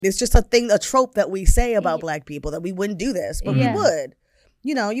It's just a trope that we say about black people, that we wouldn't do this, but we would.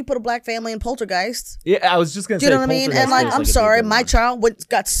 You know, you put a black family in Poltergeist. Yeah, I was just going to say, you know what I mean? And like, I'm sorry, my child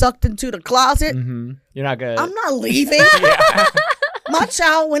got sucked into the closet. Mm-hmm. You're not going to... I'm not leaving. My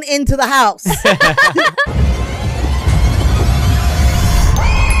child went into the house.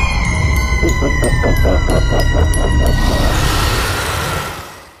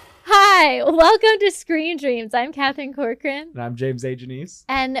 Hi, welcome to Screen Dreams. I'm Catherine Corcoran. And I'm James A. Janice.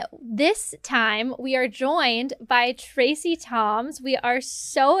 And this time we are joined by Tracie Thoms. We are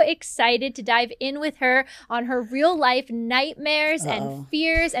so excited to dive in with her on her real life nightmares and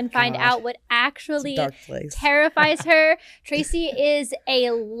fears and find out what actually terrifies her. Tracie is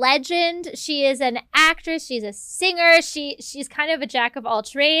a legend. She is an actress. She's a singer. She's kind of a jack of all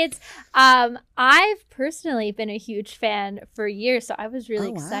trades. I've personally been a huge fan for years, so I was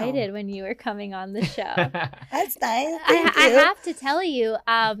really excited when you were coming on the show. That's nice. I have to tell you,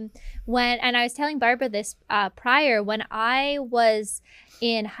 and I was telling Barbara this prior, when I was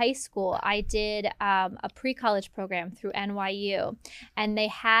in high school, I did a pre-college program through NYU, and they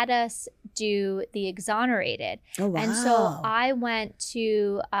had us do the Exonerated. Oh, wow. And so I went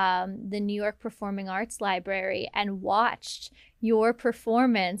to the New York Performing Arts Library and watched your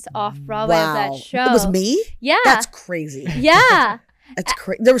performance off Broadway of that show. It was me? Yeah. That's crazy. Yeah. That's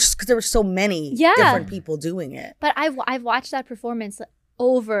crazy. There were so many different people doing it. But I've watched that performance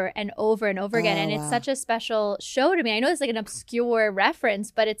over and over and over again, and it's such a special show to me. I know it's like an obscure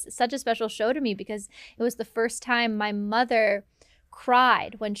reference, but it's such a special show to me because it was the first time my mother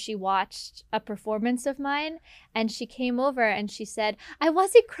cried when she watched a performance of mine, and she came over and she said, I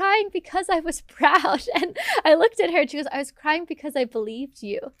wasn't crying because I was proud. And I looked at her and she goes, I was crying because I believed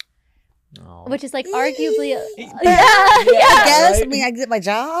you. Oh. Which is like arguably I guess. Right? I mean, I did my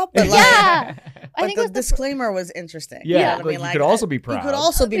job, but like, I think the disclaimer was interesting. Yeah, you know but I mean, you could also be proud. You could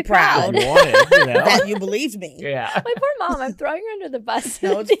also be proud you wanted, that you believed me. Yeah. My poor mom, I'm throwing her under the bus.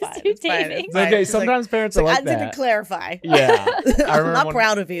 No, it's fine. It's fine. It's okay, sometimes parents are like that. I didn't clarify. Yeah. I'm not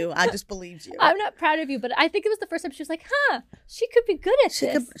proud of you. I just believed you. I'm not proud of you, but I think it was the first time she was like, she could be good at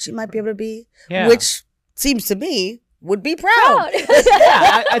this. She might be able to be, which seems to me would be proud.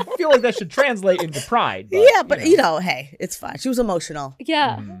 Yeah, I feel like that should translate into pride. But, but you know, hey, it's fine. She was emotional.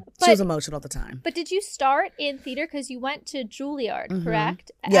 Yeah. Mm-hmm. She was emotional at the time. But did you start in theater? Because you went to Juilliard,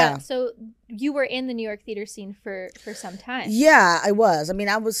 correct? Yeah. So you were in the New York theater scene for some time. Yeah, I was. I mean,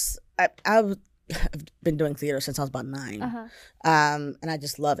 I've been doing theater since I was about 9. And I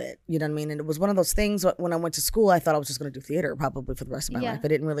just love it. You know what I mean? And it was one of those things when I went to school, I thought I was just going to do theater probably for the rest of my life. I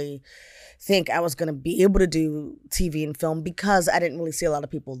didn't really think I was going to be able to do TV and film because I didn't really see a lot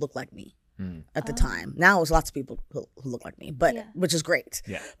of people look like me at the time. Now there's lots of people who look like me, but which is great.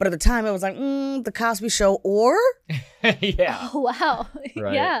 Yeah. But at the time it was like, The Cosby Show or... Yeah. Oh, wow.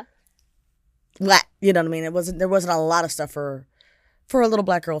 Right. Yeah. You know what I mean? There wasn't a lot of stuff for a little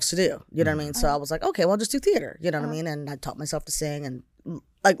black girls to do, you know what I mean? So I was like, okay, well, I'll just do theater, you know what I mean? And I taught myself to sing and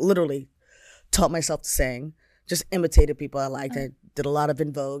like literally taught myself to sing, just imitated people I liked. I did a lot of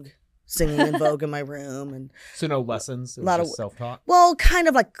In Vogue, singing In Vogue in my room. And so no lessons, it was just self-taught? Well, kind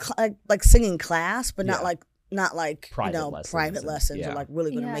of like singing class, but not like private private lessons or like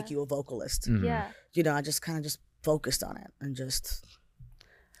really going to make you a vocalist. Mm-hmm. Yeah. You know, I just kind of just focused on it and just.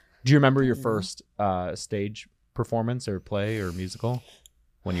 Do you remember your first stage performance or play or musical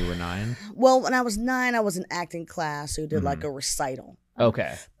when you were 9? Well, when I was 9, I was in acting class, so we did like a recital.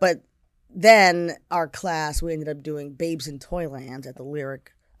 Okay. But then our class, we ended up doing Babes in Toyland at the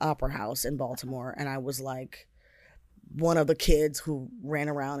Lyric Opera House in Baltimore, and I was like one of the kids who ran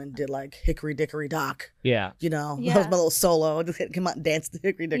around and did like Hickory Dickory Dock. Yeah. You know, that was my little solo. I just come out and dance the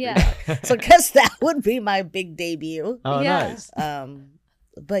Hickory Dickory Dock. So I guess that would be my big debut. Oh, nice.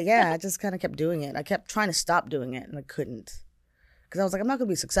 But yeah, I just kind of kept doing it. I kept trying to stop doing it, and I couldn't. Because I was like, I'm not going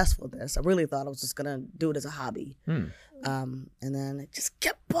to be successful at this. I really thought I was just going to do it as a hobby. And then it just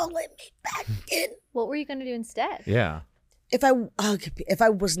kept pulling me back in. What were you going to do instead? Yeah. If I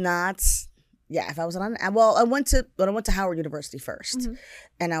was not, I went to Howard University first.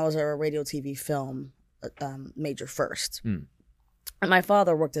 And I was a radio, TV, film major first. And my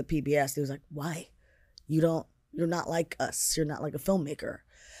father worked at PBS. He was like, why? You're not like us. You're not like a filmmaker.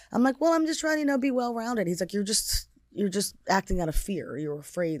 I'm like, well, I'm just trying to, be well-rounded. He's like, you're just acting out of fear. You're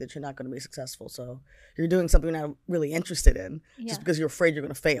afraid that you're not going to be successful. So you're doing something you're not really interested in just because you're afraid you're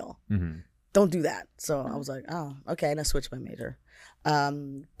going to fail. don't do that. So I was like, oh, okay. And I switched my major.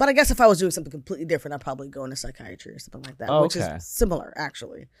 But I guess if I was doing something completely different, I'd probably go into psychiatry or something like that, which is similar,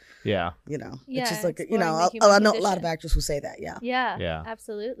 actually. Yeah. You know, yeah, it's just like, you know, I know a lot of actors who say that. Yeah. Yeah.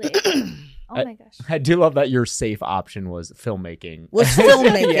 Absolutely. Oh my gosh. I do love that your safe option was filmmaking. Was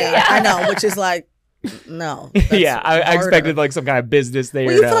filmmaking. I know, which is like, no. I expected like some kind of business there.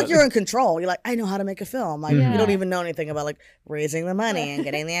 Well, you feel like you're in control. You're like, I know how to make a film. Like, you don't even know anything about like raising the money and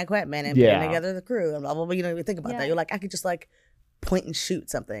getting the equipment and putting together the crew and blah, blah, blah. You don't even think about that. You're like, I could just like point and shoot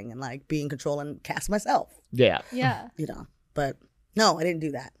something and like be in control and cast myself. Yeah. You know, but no, I didn't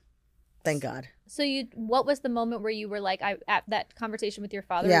do that. Thank God. So what was the moment where you were like, at that conversation with your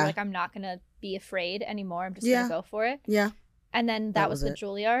father, you're like, I'm not going to be afraid anymore. I'm just going to go for it. Yeah. And then that was the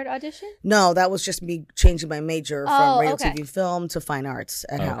Juilliard audition? No, that was just me changing my major from radio, TV, film to fine arts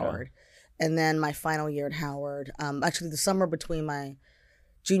at Howard. And then my final year at Howard, actually the summer between my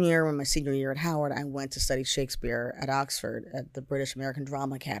junior year and my senior year at Howard, I went to study Shakespeare at Oxford at the British American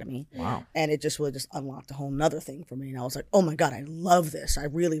Drama Academy. Wow. And it just really just unlocked a whole nother thing for me. And I was like, oh my God, I love this. I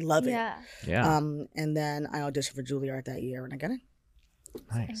really love it. Yeah. And then I auditioned for Juilliard that year and I got it.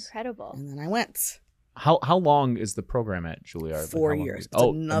 Nice. Incredible. And then I went. How long is the program at Juilliard? 4 years.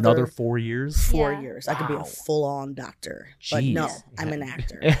 Another 4 years? 4 years. I could be a full-on doctor. Jeez. But no, I'm an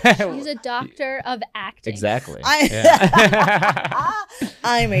actor. He's a doctor of acting. Exactly.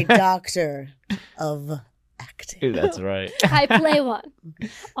 I'm a doctor of acting. That's right. I play one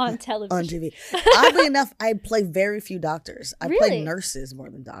on television. On TV. Oddly enough, I play very few doctors. I play nurses more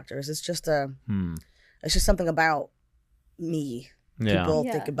than doctors. It's just it's just something about me. People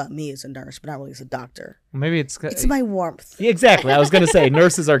think about me as a nurse, but not really as a doctor. Maybe it's my warmth. Yeah, exactly. I was going to say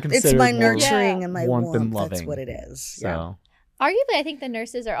nurses are considered it's my nurturing and my warmth and loving. That's what it is. So. Arguably, I think the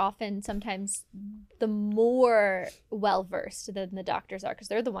nurses are often sometimes the more well-versed than the doctors are because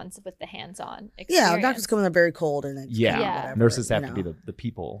they're the ones with the hands-on experience. Yeah, doctors come in there very cold and whatever, nurses have to be the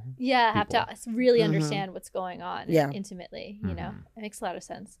people. Yeah, have to really understand what's going on intimately. You know, it makes a lot of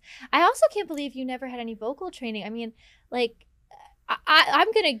sense. I also can't believe you never had any vocal training. I mean, like. I'm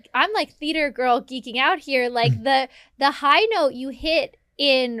like theater girl geeking out here. Like the high note you hit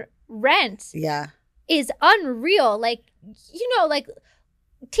in Rent is unreal. Like, you know, like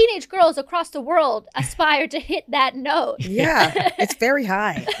teenage girls across the world aspire to hit that note. Yeah, it's very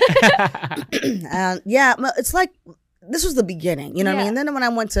high. It's like this was the beginning, you know what I mean? And then when I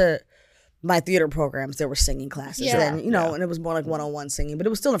went to my theater programs, there were singing classes then, you know, and it was more like one-on-one singing, but it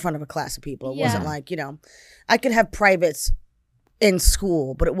was still in front of a class of people. It wasn't like, you know, I could have privates in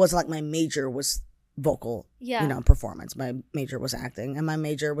school, but it wasn't like my major was vocal, you know, performance. My major was acting, and my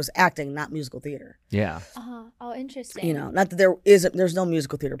major was acting, not musical theater. Yeah. Oh, interesting. You know, not that there's no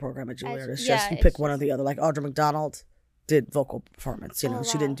musical theater program at Juilliard. It's just you pick one or the other. Like Audra McDonald did vocal performance. You know,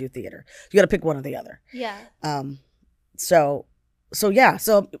 she didn't do theater. You got to pick one or the other. Yeah. But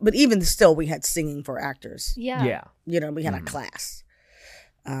even still, we had singing for actors. Yeah. You know, we had a class.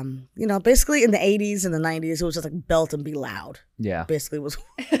 You know, basically in the 80s and the 90s, it was just like belt and be loud. Yeah. Basically was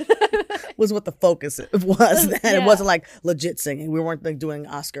what the focus was then. It wasn't like legit singing. We weren't like doing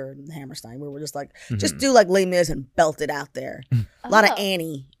Oscar and Hammerstein. We were just like, just do like Les Mis and belt it out there. A lot of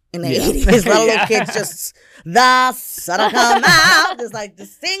Annie in the 80s. A lot of little kids just, the sun'll come out.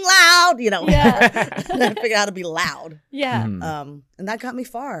 Just sing loud, you know. Yeah. And then figure out how to be loud. Yeah. And that got me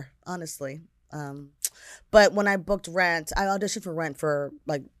far, honestly. But when I booked Rent, I auditioned for Rent for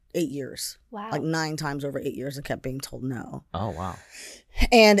like 8 years. Wow. Like 9 times over 8 years and kept being told no. Oh, wow.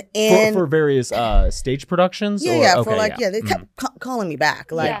 And for various stage productions? They kept calling me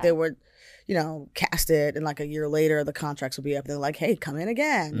back. Like they would, you know, cast it and like a year later the contracts would be up. They're like, hey, come in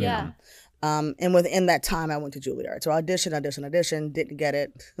again. Yeah. And within that time I went to Juilliard. So audition, didn't get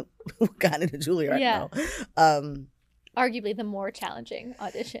it. Got into Juilliard though. Arguably the more challenging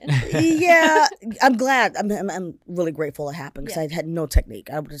audition. Yeah, I'm glad. I'm really grateful it happened because I had no technique.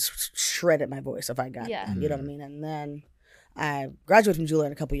 I would just shredded my voice if I got it. You know what I mean? And then I graduated from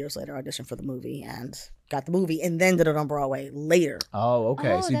Juilliard a couple years later, auditioned for the movie and got the movie and then did it on Broadway later. Oh,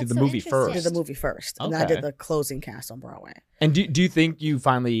 okay. So you did the movie first. I did the movie first. And then I did the closing cast on Broadway. And do you think you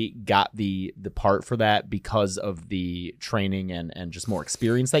finally got the part for that because of the training and just more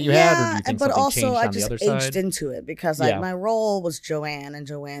experience that you had? Or do you think but something also changed I on the just other aged side? into it because like my role was Joanne and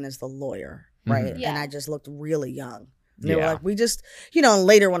Joanne is the lawyer, right? Yeah. And I just looked really young. And they were like, we just, you know, and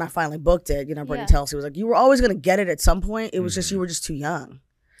later when I finally booked it, you know, Brittany Telsey was like, you were always going to get it at some point. It was just, you were just too young.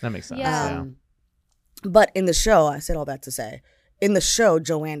 That makes sense. But in the show, I said all that to say, in the show,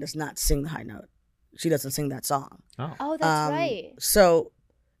 Joanne does not sing the high note. She doesn't sing that song. Oh, that's right. So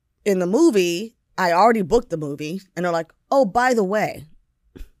in the movie, I already booked the movie and they're like, oh, by the way,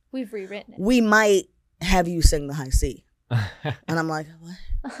 We've rewritten it. We might have you sing the high C. And I'm like,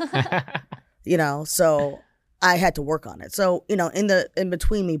 what? You know, so I had to work on it. So, you know, in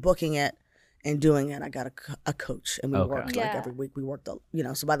between me booking it and doing it, I got a coach, and we worked like every week. We worked, you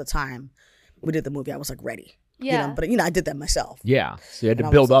know, so by the time we did the movie, I was like ready. Yeah. You know, but you know, I did that myself. Yeah. So you had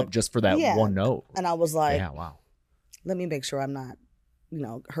to build up just for that one note. And I was like, yeah, wow. Let me make sure I'm not, you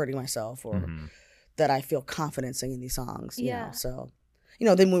know, hurting myself, or that I feel confident singing these songs. You know? So, you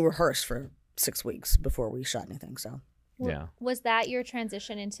know, then we rehearsed for 6 weeks before we shot anything. So yeah. Was that your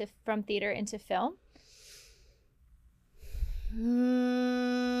transition from theater into film?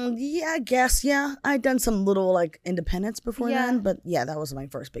 Yeah, I guess. Yeah, I'd done some little like independence before then, but yeah, that was my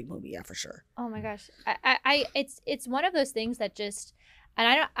first big movie. Yeah, for sure. Oh my gosh, it's one of those things that just,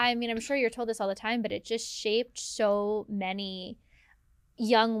 and I mean, I'm sure you're told this all the time, but it just shaped so many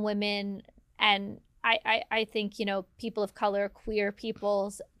young women, and I think, you know, people of color, queer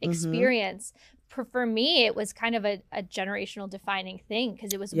people's experience. For me, it was kind of a generational defining thing,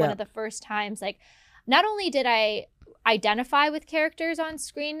 because it was one of the first times, like, not only did I identify with characters on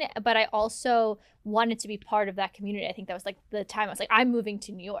screen, but I also wanted to be part of that community. I think that was like the time I was like, I'm moving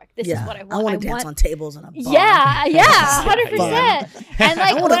to New York. This is what I want. I want to dance on tables in a bar. Yeah, 100%. And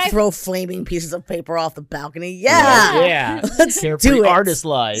like, I want to throw flaming pieces of paper off the balcony. Yeah. Let's do it. Artist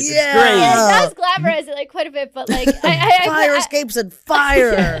life. Yeah. It's great. Yeah, it does glamorize it like quite a bit, but like fire escapes and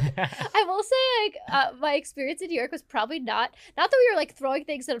fire. I will say, like, my experience in New York was probably not that we were like throwing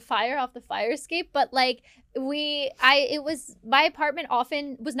things on fire off the fire escape, but like it was, my apartment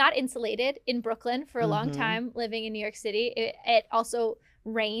often was not insulated in Brooklyn for a long time living in New York City. It also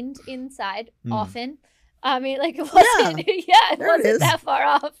rained inside often. I mean, like, it wasn't, it wasn't that far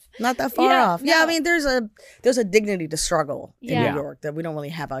off. Not that far off. No. Yeah, I mean, there's a dignity to struggle in New York that we don't really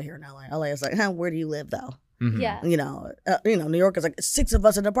have out here in LA. LA is like, where do you live though? Yeah. You know, New York is like 6 of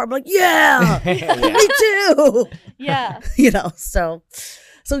us in an apartment. Like, yeah, me too. Yeah. You know, so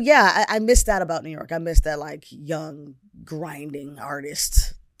yeah, I missed that about New York. I missed that like young grinding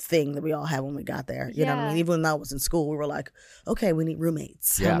artist thing that we all had when we got there. You know what I mean? Even when I was in school, we were like, okay, we need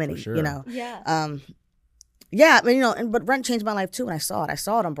roommates. How many? For sure. You know? Yeah. Yeah, I mean, you know, but Rent changed my life too when I saw it. I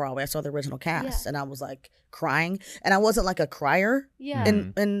saw it on Broadway. I saw the original cast, and I was like crying, and I wasn't like a crier. Yeah.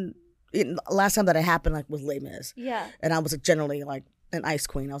 And last time that it happened like was Les Mis. Yeah. And I was like, generally like an ice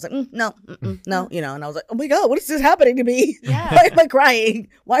queen. I was like, no, you know, and I was like, oh my God, what is this happening to me? Yeah. Why am I crying?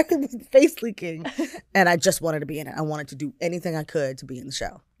 Why is my face leaking? And I just wanted to be in it. I wanted to do anything I could to be in the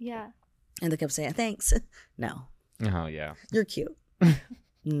show. Yeah. And they kept saying, thanks. No. Oh, yeah. You're cute.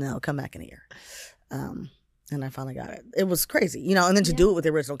 No, come back in here. And I finally got it. It was crazy, you know, and then to do it with the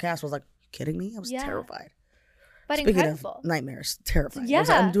original cast was like, you kidding me? I was terrified. But Speaking incredible. Of nightmares, terrifying. Yeah. I was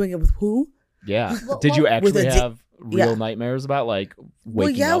like, I'm doing it with who? Yeah. Did you actually have real nightmares about like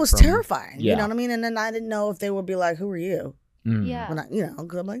waking up? It was terrifying. You know what I mean? And then I didn't know if they would be like, who are you? Yeah. When you know,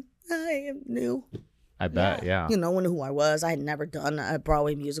 because I'm like, I am new. I bet, yeah. You know, I wonder who I was. I had never done a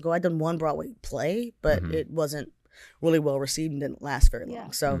Broadway musical. I'd done one Broadway play, but it wasn't really well received and didn't last very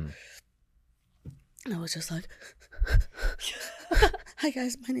long. So I was just like, hi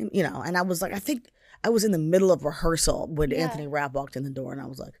guys, my name, you know, and I was like, I think I was in the middle of rehearsal when Anthony Rapp walked in the door, and I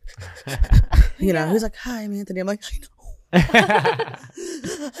was like, you know, he was like, hi, I'm Anthony. I'm like, I know.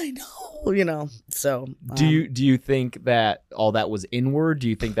 I know, you know. So do you think that all that was inward? Do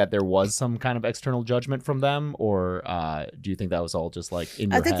you think that there was some kind of external judgment from them, or do you think that was all just like in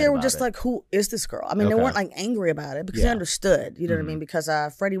your head? I think they were just like, who is this girl? I mean, they weren't like angry about it because they understood, you know what I mean? Because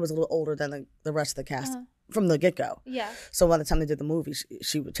Freddie was a little older than the rest of the cast from the get-go. Yeah. So by the time they did the movie,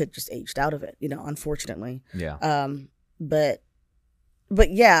 she had just aged out of it, you know, unfortunately. Yeah. But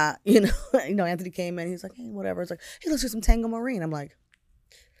yeah, you know, Anthony came in. He's like, hey, whatever. It's like, hey, let's do some Tango Marine. I'm like,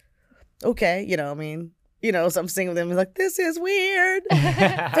 okay, you know, I mean, you know, so I'm singing with him. He's like, this is weird,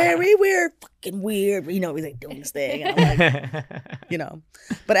 very weird, fucking weird. You know, he's like doing this thing. And I'm like, you know,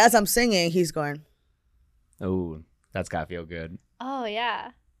 but as I'm singing, he's going, oh, that's gotta feel good. Oh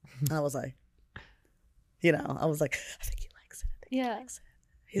yeah. And I was like, you know, I was like, I think he likes it. I think he likes it.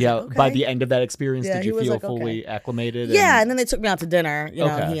 He's like, okay. By the end of that experience, did you feel like, fully acclimated? Yeah, and then they took me out to dinner. You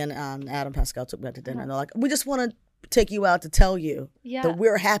know, he and Adam Pascal took me out to dinner. And they're like, we just want to take you out to tell you that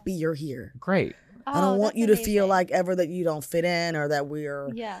we're happy you're here. Great. I don't want you to feel like ever that you don't fit in or that we're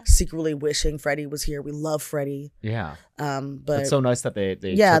secretly wishing Freddie was here. We love Freddie. Yeah. But it's so nice that they took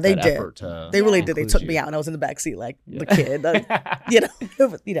they that did. Effort to they really did. They took me out and I was in the back seat like the kid. You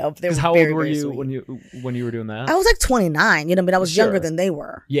know, they were how very, old were very you sweet. when you were doing that? I was like 29, you know, but I was younger than they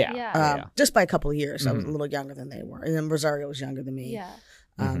were. Yeah. Just by a couple of years. I was a little younger than they were. And then Rosario was younger than me. Yeah.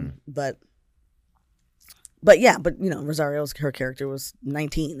 but Rosario's her character was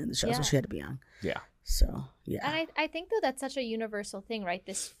 19 in the show, so she had to be young. Yeah. So yeah. And I think though that's such a universal thing, right?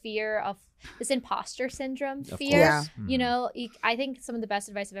 This fear of this imposter syndrome Of fear. course. You know, I think some of the best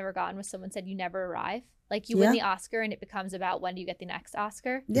advice I've ever gotten was someone said you never arrive. Like you win the Oscar and it becomes about when do you get the next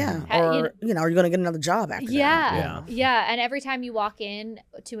Oscar. Yeah. Or are you going to get another job after that? Yeah. And every time you walk in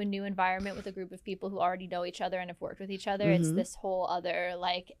to a new environment with a group of people who already know each other and have worked with each other, it's this whole other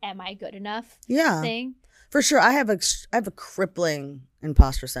like, am I good enough thing? For sure. I have a crippling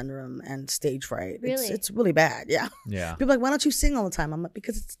imposter syndrome and stage fright. Really? It's really bad. Yeah. Yeah. People are like, why don't you sing all the time? I'm like,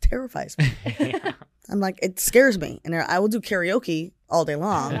 because it terrifies me. I'm like, it scares me. And I will do karaoke all day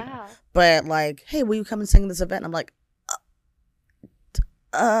long. Wow. But like, hey, will you come and sing at this event? And I'm like,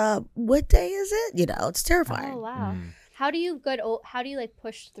 what day is it? You know, it's terrifying. Oh wow. How do you like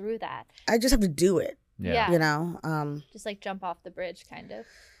push through that? I just have to do it. Yeah. You know, just like jump off the bridge kind of.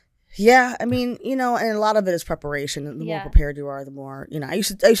 Yeah, I mean, you know, and a lot of it is preparation. The more prepared you are, the more, you know, I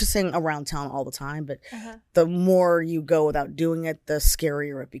used to sing around town all the time, but the more you go without doing it, the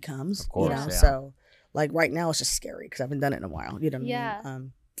scarier it becomes. Of course, you know? So like right now it's just scary because I haven't done it in a while. You know what I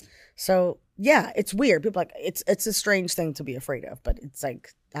mean? So yeah, it's weird. People like it's a strange thing to be afraid of, but it's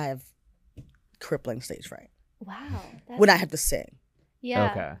like I have crippling stage fright. Wow. When I have to sing.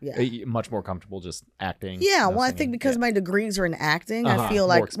 Yeah. Okay. Yeah. Are you much more comfortable just acting? Yeah. Well, I think because my degrees are in acting, I feel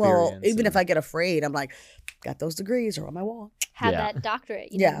like, well, even if I get afraid, I'm like, got those degrees are on my wall. Have that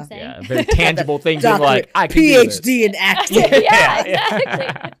doctorate. You know what I'm saying? Yeah. Very tangible thing. Being like, I can PhD in acting.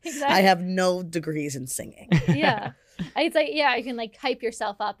 Exactly. I have no degrees in singing. Yeah. It's like, you can like hype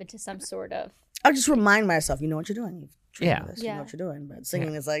yourself up into some sort of. I'll just remind myself, you know what you're doing. You know what you're doing. But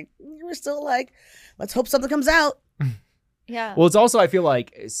singing is like, we're still like, let's hope something comes out. Yeah. Well, it's also, I feel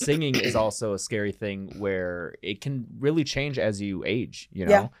like singing is also a scary thing where it can really change as you age, you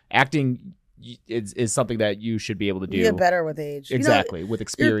know? Acting is something that you should be able to do. You get better with age. Exactly, you know, with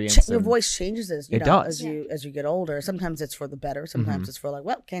experience. Your voice changes as you get older. Sometimes it's for the better. Sometimes it's for like,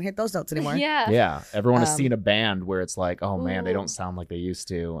 well, can't hit those notes anymore. Yeah. Everyone has seen a band where it's like, oh man, they don't sound like they used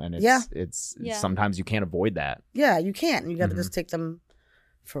to. And it's sometimes you can't avoid that. Yeah, you can't. You got to just take them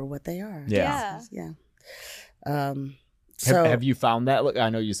for what they are. Yeah. So have you found that? Look, I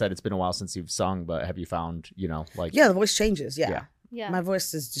know you said it's been a while since you've sung, but have you found, you know, like the voice changes. Yeah. My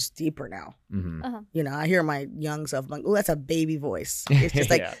voice is just deeper now. You know, I hear my young self. I'm like, oh, that's a baby voice. It's just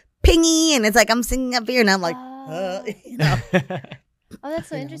like pingy, and it's like I'm singing up here, and I'm like, you know. Oh, that's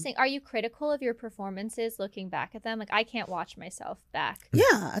so interesting. Are you critical of your performances looking back at them? Like, I can't watch myself back.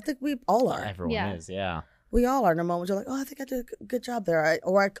 Yeah, I think we all are. Everyone is. Yeah. We all are. In a moment, you're like, oh, I think I did a good job there, I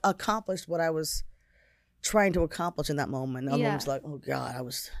accomplished what I was trying to accomplish in that moment. The other one's like, oh God,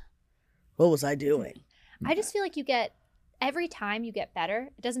 what was I doing? I just feel like every time you get better.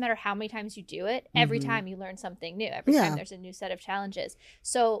 It doesn't matter how many times you do it. Every time you learn something new. Every time there's a new set of challenges.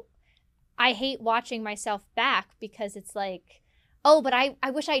 So I hate watching myself back because it's like, oh, but I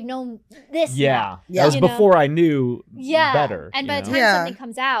wish I'd known this. That was before I knew better. And by the time something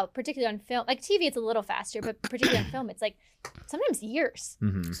comes out, particularly on film, like TV, it's a little faster, but particularly on film, it's like sometimes years.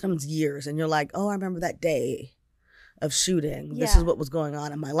 Sometimes years. And you're like, oh, I remember that day of shooting. This is what was going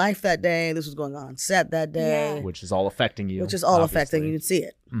on in my life that day. This was going on set that day. Which is all affecting you. Which is all affecting you. You can see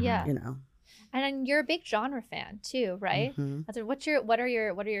it. Yeah. You know. And then you're a big genre fan too, right? So what are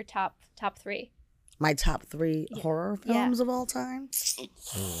your top three? My top three horror films of all time.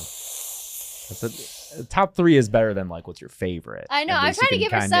 Top three is better than like what's your favorite. I know. I'm trying to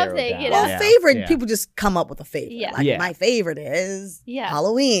give her something. You know? Well, favorite people just come up with a favorite. Yeah. Like my favorite is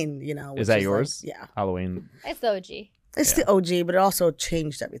Halloween. You know. Is that yours? Like, Halloween. It's the OG. It's the OG, but it also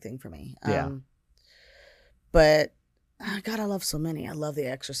changed everything for me. But God, I love so many. I love The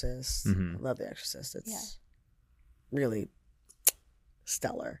Exorcist. I love The Exorcist. It's really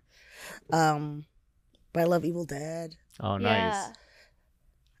stellar. But I love Evil Dead. Oh, nice. Yeah.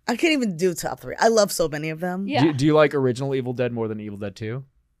 I can't even do top three. I love so many of them. Yeah. Do you like original Evil Dead more than Evil Dead 2?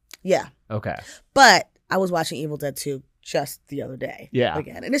 Yeah. Okay. But I was watching Evil Dead 2 just the other day. Yeah.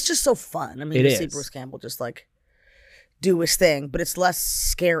 Again. And it's just so fun. I mean, you see Bruce Campbell just like do his thing, but it's less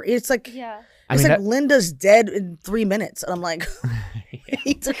scary. It's like Linda's dead in 3 minutes. And I'm like,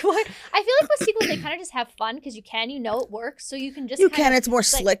 what? I feel like with sequels, they kind of just have fun because it works. So you can just it's more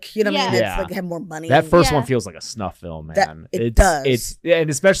slick. You know what I mean? It's like have more money. That first one feels like a snuff film, man. It does. And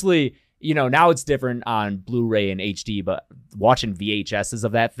especially, you know, now it's different on Blu-ray and HD, but watching VHSs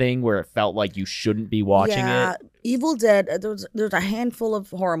of that thing where it felt like you shouldn't be watching it. Evil Dead, there's a handful of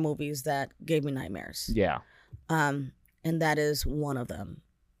horror movies that gave me nightmares. Yeah. And that is one of them.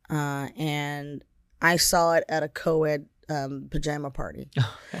 And I saw it at a co-ed pajama party.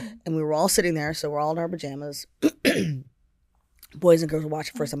 And we were all sitting there, so we're all in our pajamas. Boys and girls were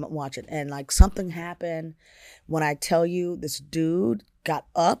watching first time watching. And like something happened when I tell you this dude got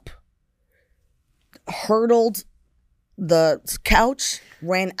up, hurdled the couch,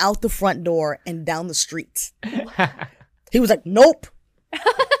 ran out the front door and down the street. He was like, nope.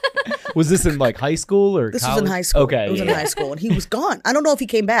 Was this in like high school or This college? was in high school. Okay. It was in high school. And he was gone. I don't know if he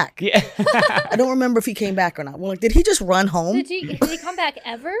came back. Yeah. I don't remember if he came back or not. Well, like, did he just run home? Did he come back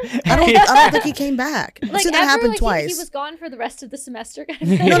ever? I don't think he came back. Like So that ever? happened Like twice. he was gone for the rest of the semester.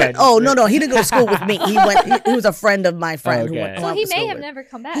 No. He didn't go to school with me. He was a friend of my friend who went. So went he to may school have with. never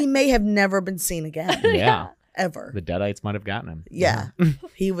come back. He may have never been seen again. Yeah. Ever. The Deadites might have gotten him. Yeah.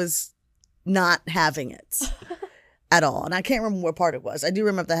 He was not having it at all. And I can't remember what part it was. I do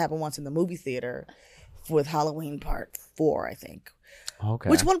remember that happened once in the movie theater with Halloween Part 4, I think. Okay.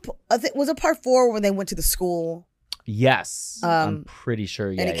 Which one? I think was it Part 4 when they went to the school? Yes. I'm pretty sure.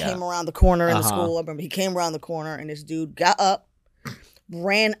 Yeah. And he came around the corner in the school. I remember he came around the corner and this dude got up,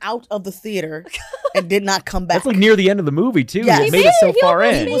 ran out of the theater, and did not come back. That's like near the end of the movie too. Yes. He made it so far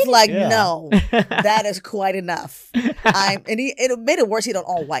in. He was like, no, that is quite enough. And it made it worse. He done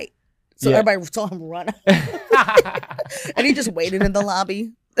all white. So everybody saw him run. And he just waited in the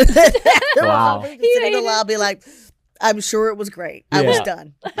lobby. Wow. He sitting in the lobby like, I'm sure it was great. I was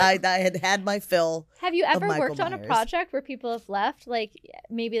done. I had my fill. Have you ever Michael worked on a Myers. project where people have left, like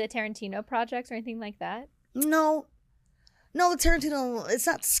maybe the Tarantino projects or anything like that? No, the Tarantino, it's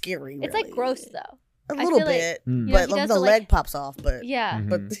not scary. It's really. like gross though. A I little feel like, bit, you know, but he like, does the the, leg like- pops off. But Yeah.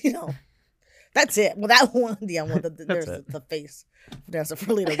 but that's it. Well, that one, there's it. the face. Vanessa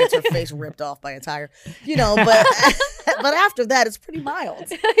Ferlito gets her face ripped off by a tire, but but after that, it's pretty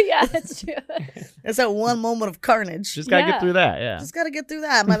mild. Yeah, that's true. It's that one moment of carnage. Just gotta get through that. Yeah. Just got to get through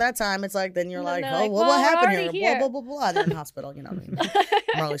that. By that time, it's like, then you're And like, then oh, they're like, well, well, what we're happened already here? here. Blah, blah, blah, blah. They're in hospital, What I mean?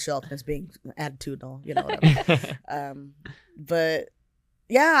 Marley Shelton is being attitudinal, whatever. But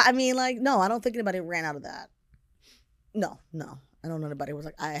yeah, I mean, like, no, I don't think anybody ran out of that. No. I don't know anybody who was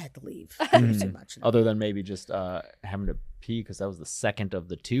like, I had to leave. It was too much. No. Other than maybe just having to pee because that was the second of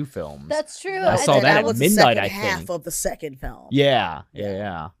the two films. That's true. I saw that at was midnight, the I second half think. of the second film. Yeah.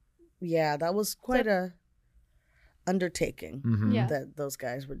 Yeah, that was quite a undertaking Mhm. Yeah. that those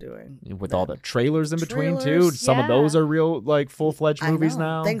guys were doing. With all the trailers in between too. Trailers, Some of those are real like full-fledged I movies know.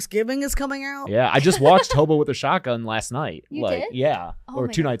 now. Thanksgiving is coming out. Yeah, I just watched Hobo with a Shotgun last night. You like, did? yeah, Oh or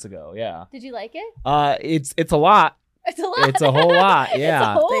my 2 God. nights ago. Yeah. Did you like it? It's a lot. It's a lot. It's a whole lot.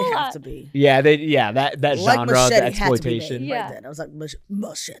 Yeah. whole They lot. have to be. Yeah, that Like genre, Machete the had to be exploitation. made Yeah. right then. I was like,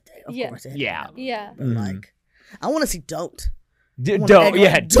 Machete. Of Yeah. course. It had to be Yeah. that movie. Yeah. But Mhm. like, I want to see Don't. Don't.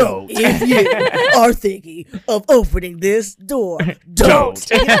 Don't. Don't. If you are thinking of opening this door, don't.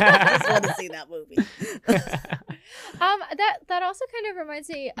 I just want to see that movie. That also kind of reminds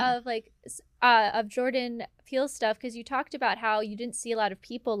me of like of Jordan Peele's stuff, because you talked about how you didn't see a lot of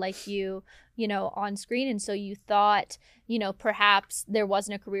people like you on screen, and so you thought perhaps there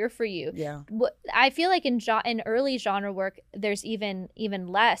wasn't a career for you. Yeah. I feel like in early genre work there's even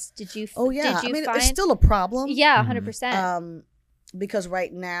less. Did you? Oh yeah. Did you I mean, find? it's still a problem. Yeah, Mhm. 100%. Because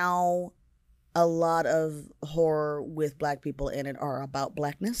right now, a lot of horror with Black people in it are about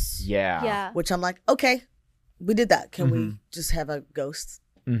Blackness. Yeah. Yeah. Which I'm like, okay, we did that. Can we Mhm. just have a ghost?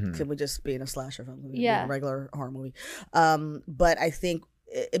 Mhm. Can we just be in a slasher film? Can we be Yeah. in a regular horror movie? But I think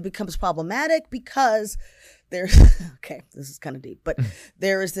it becomes problematic because there's okay, this is kind of deep, but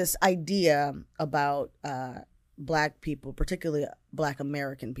there is this idea about Black people, particularly Black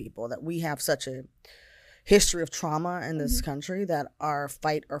American people, that we have such a history of trauma in this country that our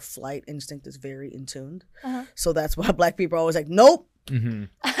fight or flight instinct is very in tuned. Uh-huh. So that's why Black people are always like, nope, Mhm.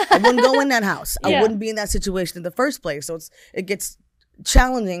 I wouldn't go in that house. I Yeah. wouldn't be in that situation in the first place. So it gets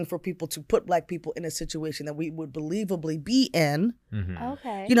challenging for people to put Black people in a situation that we would believably be in. Mhm.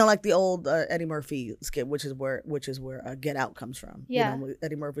 Okay. Like the old Eddie Murphy skit, which is where Get Out comes from. Yeah.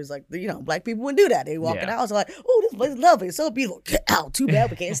 Eddie Murphy's like, Black people wouldn't do that. They walk in the Yeah. house and like, oh, this place is lovely, it's so beautiful. Get out. Too bad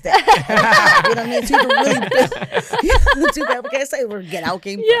we can't stay. You know what I mean? People really too bad we can't stay where Get Out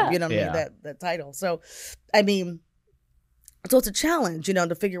came Yeah. from. You know what I Yeah. mean? That title. So, I mean, so it's a challenge,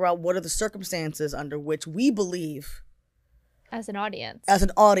 to figure out what are the circumstances under which we believe As an audience. as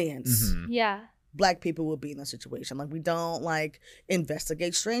an audience Mhm. Yeah. Black people would be in a situation. Like, we don't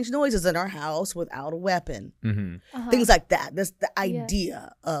investigate strange noises in our house without a weapon. Mhm. Uh-huh. Things like that. That's the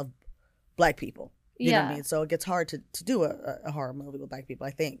idea of Black people. You know what I Yeah. mean? So it gets hard to do a horror movie with Black people,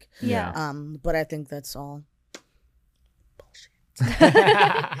 I think. Yeah. But I think that's all bullshit. You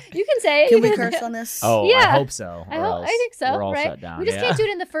can say it. Can we curse on this? Oh, Yeah. I hope so. I think so. We're all right? shut down. We just yeah. can't do it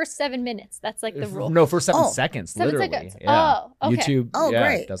in the first 7 minutes. That's like the rule. No, for 7 Oh. seconds, 7 literally. seconds. Yeah. Oh, okay. YouTube. Oh, yeah,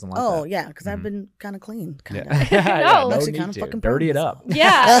 great. Doesn't like oh, that. yeah, because I've been kind of clean. Kind Yeah. of. Yeah, No. no Actually need kinda to. fucking Dirty it proud up. of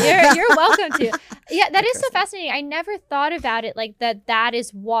Yeah, you're welcome to. Yeah, that is so fascinating. I never thought about it like that. That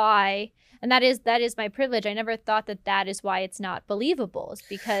is why, and that is my privilege. I never thought that is why it's not believable. It's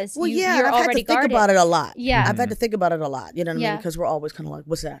because Well, you're I've had to already think guarded. about it a lot. Yeah. I've had to think about it a lot. You know what I Yeah. mean? Because we're always kind of like,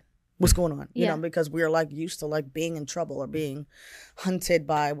 what's that? What's going on? You Yeah. know, because we're like used to like being in trouble or being hunted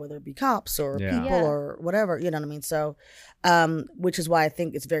by whether it be cops or Yeah. people Yeah. or whatever. You know what I mean? So, which is why I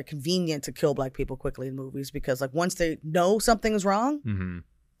think it's very convenient to kill black people quickly in movies because like once they know something's wrong, Mm-hmm.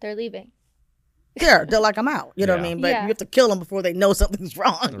 They're leaving. they're like, I'm out. You know what I Yeah. mean? But Yeah. you have to kill them before they know something's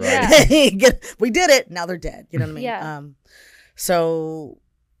wrong. Yeah. We did it. Now they're dead. You know what I mean? Yeah.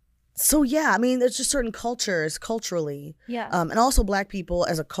 So yeah, I mean, there's just certain cultures culturally, Yeah. and also black people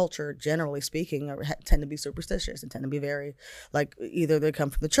as a culture, generally speaking, tend to be superstitious and tend to be very like either they come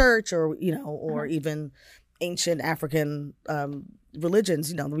from the church or or even ancient African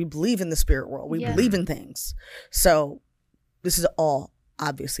religions. You know, we believe in the spirit world. We Yeah. believe in things. So this is all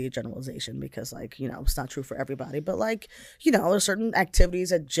obviously a generalization because it's not true for everybody, but there's certain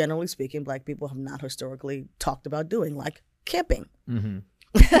activities that generally speaking black people have not historically talked about doing, like camping. Mm-hmm.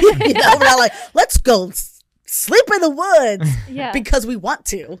 We're not like, let's go sleep in the woods Yeah. because we want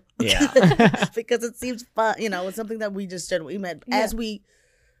to. Yeah. Because it seems fun. It's something that we just generally met Yeah. as we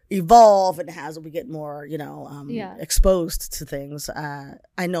evolve and as we get more, Yeah. exposed to things.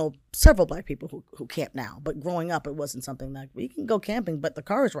 I know several black people who camp now, but growing up, it wasn't something that we can go camping, but the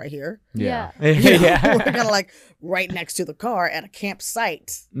car is right here. Yeah. We're kind of like right next to the car at a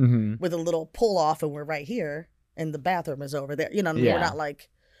campsite Mm-hmm. with a little pull off, and we're right here, and the bathroom is over there. You know what I mean? Yeah. We're not like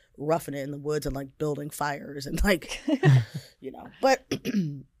roughing it in the woods and like building fires and like, but.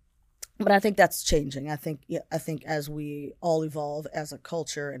 But I think that's changing. I think as we all evolve as a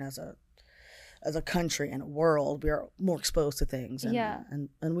culture and as a country and a world, we are more exposed to things. And, Yeah.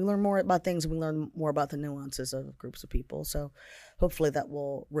 and we learn more about things, and we learn more about the nuances of groups of people. So hopefully that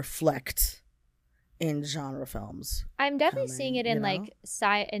will reflect in genre films. I'm definitely coming, seeing it in you know? like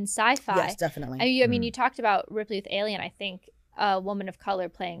sci-fi. Yes, definitely. I mean, you talked about Ripley with Alien. I think a woman of color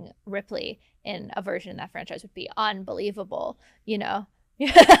playing Ripley in a version of that franchise would be unbelievable.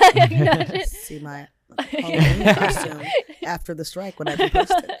 See my Halloween costume after the strike when I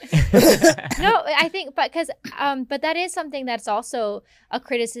posted. No, I think, but that is something that's also a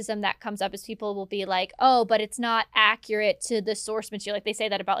criticism that comes up is people will be like, oh, but it's not accurate to the source material. Like they say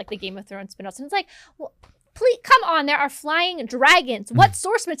that about like the Game of Thrones spin-offs. And it's like, well, please come on, there are flying dragons. What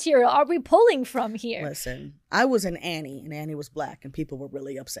source material are we pulling from here? Listen, I was in Annie, and Annie was black, and people were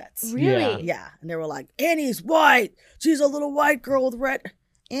really upset. Really? Yeah, and they were like, Annie's white. She's a little white girl with red.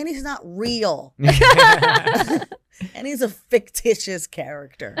 Annie's not real. Annie's a fictitious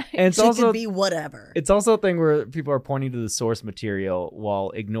character. And it's she also could be whatever. It's also a thing where people are pointing to the source material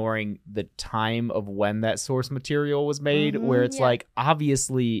while ignoring the time of when that source material was made, where it's Yeah. like,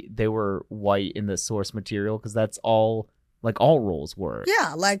 obviously they were white in the source material because that's all, like all roles were.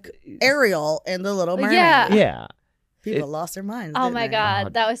 Yeah, like Ariel and the Little Mermaid. Yeah. Yeah. People lost their minds. Oh didn't my they?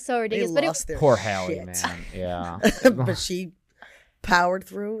 God, that was so They ridiculous. But lost their Poor Hallie, shit. man. Yeah. But she powered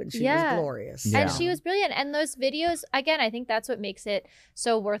through, and she Yeah. was glorious. Yeah. And she was brilliant. And those videos, again, I think that's what makes it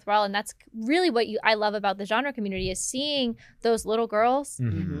so worthwhile. And that's really what I love about the genre community is seeing those little girls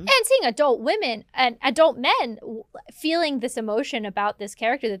Mhm. and seeing adult women and adult men feeling this emotion about this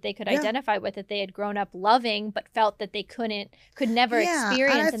character that they could Yeah. identify with, that they had grown up loving, but felt that they could never and I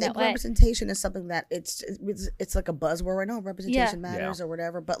experience in think that way. representation is something that it's like a buzzword right now. Representation matters or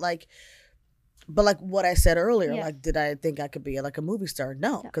whatever. But like what I said earlier, Yeah. like, did I think I could be like a movie star?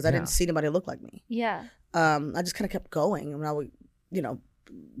 No, because I didn't see anybody look like me. Yeah. I just kind of kept going, and when I would,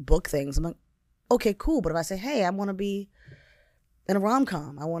 book things, I'm like, okay, cool. But if I say, hey, I want to be in a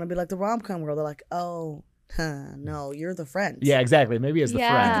rom-com, I want to be like the rom-com girl, they're like, oh, no, you're the friend. Yeah, exactly. Maybe as the Yeah.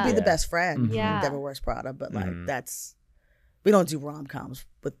 friend. You could be yeah. the best friend. Mhm. Yeah. Devil Wears Prada, but like Mhm. we don't do rom-coms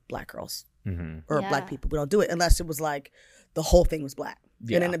with black girls Mhm. or Yeah. black people. We don't do it unless it was like the whole thing was black,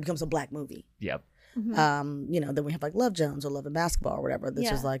 Yeah. and then it becomes a black movie. Yep. Mhm. Then we have like Love Jones or Love and Basketball or whatever. This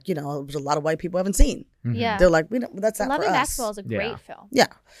Yeah. is like, there's a lot of white people haven't seen. Mhm. Yeah. They're like, that's not Love for and us. Basketball is a Yeah. great film. Yeah,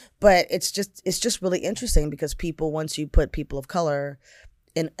 but it's just really interesting because people, once you put people of color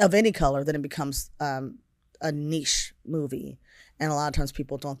of any color, then it becomes a niche movie, and a lot of times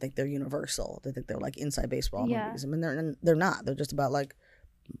people don't think they're universal. They think they're like inside baseball Yeah. movies. I mean, they're not. They're just about like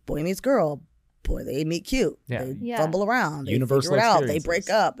boy meets girl, boy, they meet cute. Yeah. They fumble around. They Universal figure it out. They break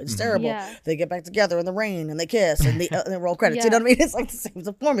up. It's terrible. Yeah. They get back together in the rain and they kiss and they roll credits. Yeah. You know what I mean? It's like the same. It's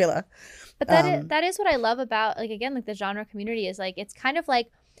a formula. But that is what I love about, like, again, like the genre community is like, it's kind of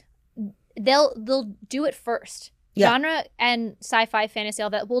like they'll do it first. Yeah. Genre and sci-fi, fantasy, all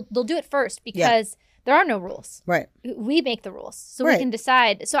that, they'll do it first because there are no rules. Right. We make the rules, so we can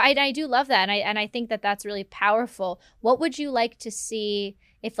decide. So I do love that, and I think that that's really powerful. What would you like to see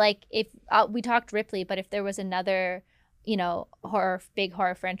if we talked Ripley, but if there was another, big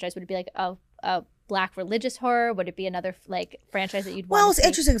horror franchise, would it be like a Black religious horror? Would it be another like franchise that you'd want? Well, it's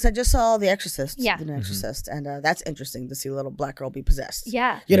interesting because I just saw The Exorcist. Yeah. The Exorcist, and that's interesting to see a little black girl be possessed.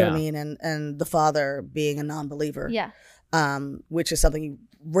 Yeah. You know what I mean? And the father being a non-believer. Yeah. Which is something you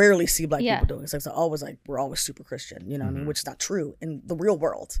rarely see black people doing. It's like we're always super Christian, you know what I mean? Which is not true in the real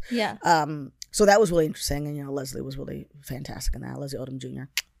world. Yeah. So that was really interesting, and Leslie was really fantastic in that. Leslie Odom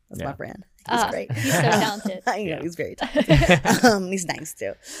Jr. That's my friend. He's great. He's so talented. I know he's very talented. He's nice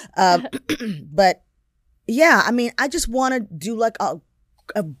too. But yeah, I mean, I just want to do like a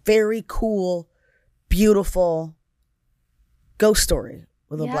very cool, beautiful ghost story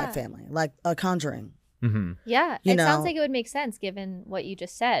with a black family, like a Conjuring. Mm-hmm. Yeah, sounds like it would make sense given what you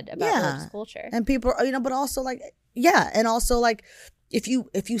just said about religious culture. And people, but also like, and also like, if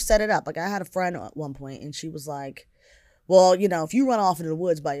you set it up, like I had a friend at one point, and she was like, well, if you run off into the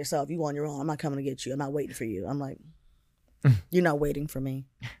woods by yourself, you on your own. I'm not coming to get you. I'm not waiting for you. I'm like, you're not waiting for me.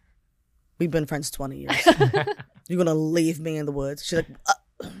 We've been friends 20 years. You're gonna leave me in the woods? She's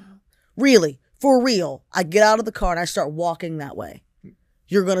like, really? For real? I get out of the car and I start walking that way.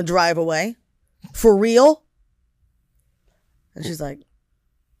 You're gonna drive away? For real? And she's like,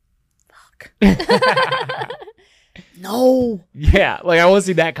 fuck. No. Yeah, like I want to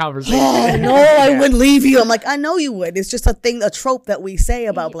see that conversation. Oh, no, I wouldn't leave you. I'm like, I know you would. It's just a trope that we say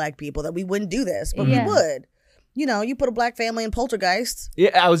about black people, that we wouldn't do this, but we would. You put a black family in Poltergeist.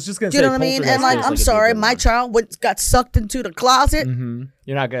 Yeah, I was just going to say, you know what I mean? And like, I'm sorry, my child got sucked into the closet. Mm-hmm.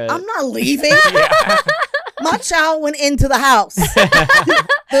 You're not going to... I'm not leaving. My child went into the house.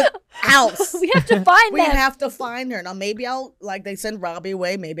 The house. We have to find them. We have to find her. Now, maybe they send Robbie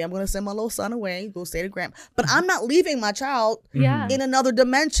away. Maybe I'm going to send my little son away. Go stay to Grandma. But I'm not leaving my child in another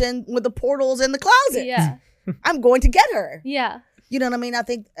dimension with the portals in the closet. Yeah. I'm going to get her. Yeah. You know what I mean?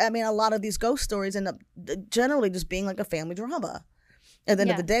 I mean, a lot of these ghost stories end up generally just being like a family drama. At the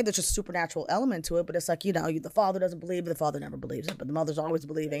end of the day, there's just a supernatural element to it, but it's like, the father doesn't believe it, the father never believes it, but the mother's always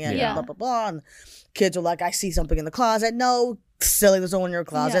believing it, blah, blah, blah. And kids are like, I see something in the closet. No, silly, there's no one in your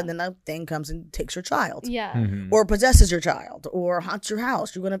closet. And then a thing comes and takes your child. Yeah. Mm-hmm. Or possesses your child, or haunts your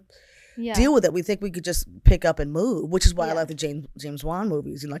house. You're going to deal with it. We think we could just pick up and move, which is why I like the James Wan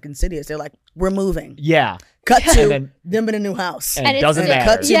movies, like Insidious. They're like, we're moving. Yeah. Cut to them in a new house. And it doesn't matter.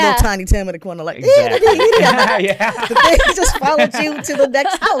 Cut to little Tiny Tim in the corner like, exactly. They just followed you to the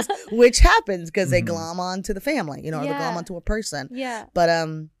next house, which happens because they glom onto the family, or they glom onto a person. Yeah.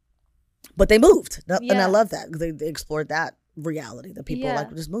 But they moved. And I love that. They explored that reality that people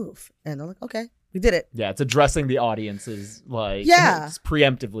like just move. And they're like, okay, we did it. Yeah, it's addressing the audiences like it's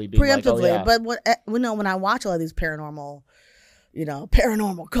preemptively being preemptively. Like, But when I watch a lot of these paranormal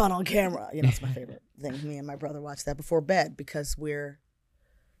caught on camera, it's my favorite thing. Me and my brother watch that before bed because we're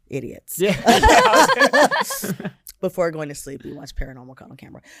idiots. Yeah. Before going to sleep, we watch paranormal caught on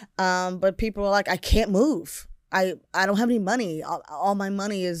camera. But people are like, I can't move. I don't have any money. All my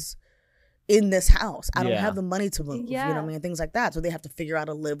money is in this house. I don't have the money to move. You know what I mean? Things like that. So they have to figure out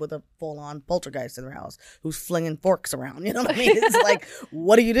how to live with a full-on poltergeist in their house who's flinging forks around. You know what I mean? It's like,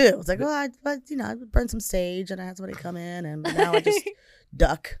 what do you do? It's like, I burned some sage and I had somebody come in, and now I just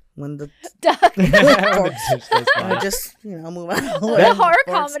duck when the forks. I just move out. The horror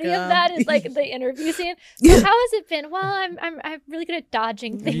comedy of that is like the interview scene. So how has it been? Well, I'm really good at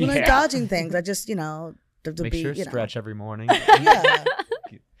dodging things. When I'm dodging things, I just make sure to stretch every morning. Yeah.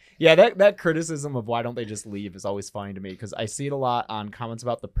 Yeah, that criticism of why don't they just leave is always funny to me, because I see it a lot on comments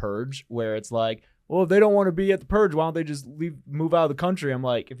about The Purge, where it's like, well, if they don't want to be at The Purge, why don't they just move out of the country? I'm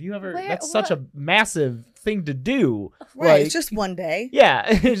like, such a massive thing to do. Right, like, it's just one day. Yeah,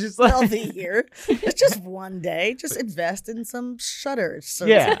 it's just like the year. It's just one day. Just invest in some shutters. So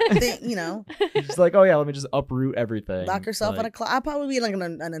It's like, oh yeah, let me just uproot everything. Lock yourself in a closet. I'll probably be like in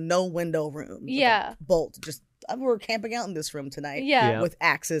a no window room. Yeah, bolt. Just we're camping out in this room tonight. Yeah, with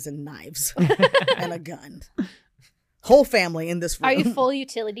axes and knives and a gun. Whole family in this room. Are you full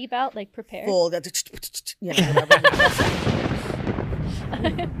utility belt, like prepared? Full. Whatever.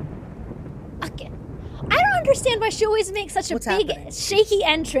 Okay. I don't understand why she always makes such What's a big, happening? shaky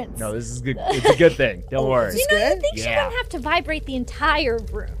entrance. No, this is good. It's a good thing. Don't worry. Is You this think she Yeah. doesn't have to vibrate the entire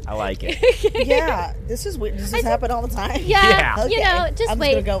room? I like it. Yeah, this is weird. Does this happen all the time? Yeah, Yeah. you Okay. know, just I'm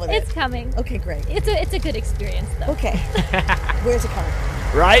wait. just gonna go with It's it. coming. Okay, great. It's a good experience though. Okay. Where's it coming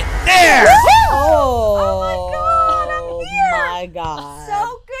from? Right there. Oh my God.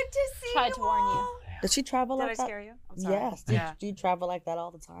 So good to see Tried you. to warn you. all. Does she travel Did I like that? scare you? I'm sorry. Yes. Yeah. Do you travel like that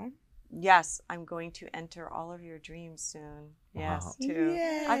all the time? Yes, I'm going to enter all of your dreams soon. Yes, Wow. too.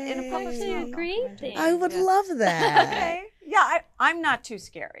 In a public Yay. school. Great thing. I would Yeah. love that. Okay. Yeah, I'm not too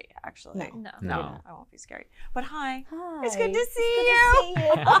scary, actually. No. No. I won't be scary. But hi. Hi. It's good to see Good you. to see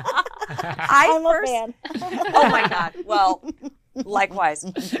you. I I'm first. a fan. Oh my God. Well, likewise.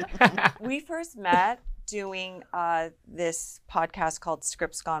 We first met doing this podcast called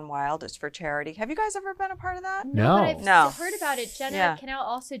Scripts Gone Wild. It's for charity. Have you guys ever been a part of that? No. But I've No. heard about it. Jenna Yeah. Canal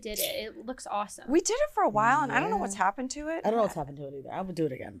also did it. It looks awesome. We did it for a while, and I don't know what's Yeah. happened to it. I don't know what's happened to it either. I would do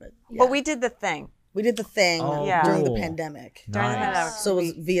it again, but yeah. But we did the thing we did the thing Oh, Yeah. during the cool. pandemic. during the Nice. pandemic. So it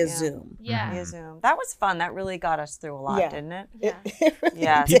was via Yeah. Zoom. yeah. Via Zoom. That was fun. That really got us through a lot, Yeah. didn't it? Yeah. It really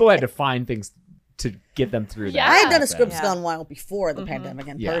Yeah. did. People had to find things to get them through Yeah. that. I had done a process. Scripts Yeah. Gone Wild before the Mhm. pandemic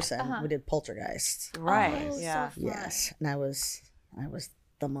in Yeah. person. Uh-huh. We did Poltergeist. Right. Oh, so yeah. fun. Yes, and I was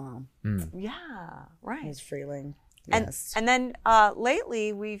the mom. Mm. Yeah. I Right. was Freeling. And Yes. and then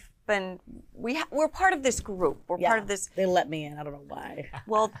lately we're part of this group. We're Yeah. part of this. They let me in. I don't know why.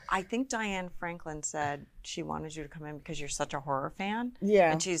 Well, I think Diane Franklin said she wanted you to come in because you're such a horror fan.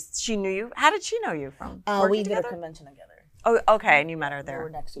 Yeah. And she knew you. How did she know you from? We Working did a together? convention together. Oh, okay. And you met her We there. were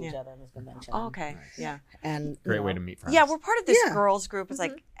next to each Yeah. other in this convention. Oh, okay. Nice. Yeah. And Great way to meet friends. Yeah, we're part of this Yeah. girls group. It's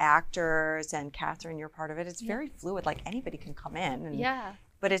like actors, and Catherine, you're part of it. It's very fluid. Like anybody can come in. And, Yeah.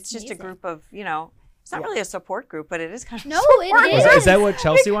 But it's just Amazing. a group of, it's not really a support group, but it is kind of No, support. it Is, is. is that what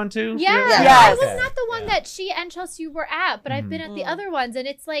Chelsea went to? Yeah, Yes. I was not the one that she and Chelsea were at, but I've been at the Mhm. other ones, and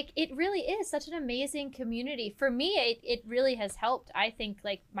it's like it really is such an amazing community. For me, it really has helped. I think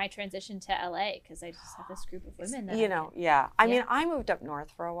like my transition to LA because I just have this group of women that Yeah. I mean, Yeah. I moved up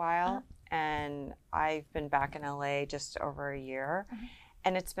north for a while, and I've been back in LA just over a year,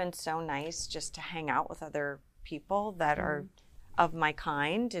 and it's been so nice just to hang out with other people that are of my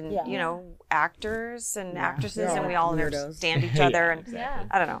kind, and Yeah. actors and actresses, They're and all we all weirdos. understand each Yeah, other, and exactly.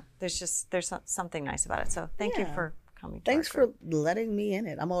 I don't know. There's something nice about it. So thank you Yeah. for coming. To thanks our for group. letting me in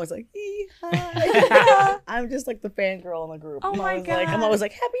it. I'm always like, hi. I'm just like the fangirl in the group. Oh my I'm God. always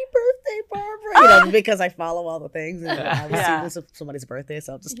like, happy birthday, Barbara. Because I follow all the things. And I was Yeah. seeing this is somebody's birthday,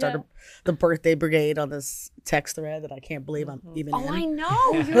 so I'll just start the birthday brigade on this text thread that I can't believe I'm even Oh, in. I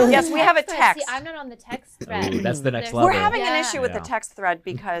know. Yes, we have a text. See, I'm not on the text thread. Ooh, that's the next There's- level. We're having an Yeah. issue with the Yeah. text thread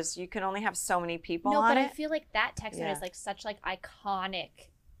because you can only have so many people No, on but it. I feel like that text thread Yeah. is like such like iconic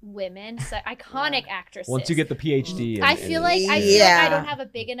women, so iconic actresses. Once you get the PhD, I feel like I Yeah. don't have a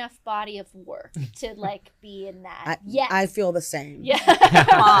big enough body of work to like be in that. I feel the same. Yeah.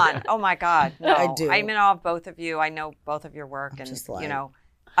 Come on. Oh my God. No. I do. I'm in awe of both of you. I know both of your work and just like-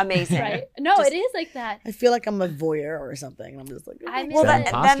 amazing. Right. No, Just- it is like that. I feel like I'm a voyeur or something. I'm just like, I'm Well, in that- it.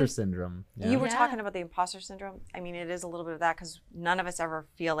 imposter then- syndrome. You were Yeah. talking about the imposter syndrome. I mean, it is a little bit of that because none of us ever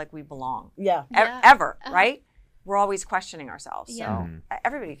feel like we belong. yeah. Yeah. Ever, Uh-huh. right? We're always questioning ourselves. Yeah. So Mhm.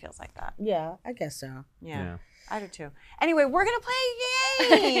 everybody feels like that. Yeah, I guess so. Yeah. I do too. Anyway, we're going to play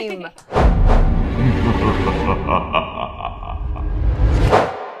a game.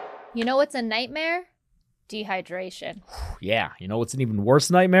 You know what's a nightmare? Dehydration. Yeah. You know what's an even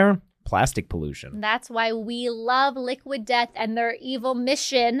worse nightmare? Plastic pollution. That's why we love Liquid Death and their evil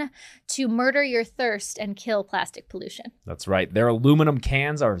mission to murder your thirst and kill plastic pollution. That's right. Their aluminum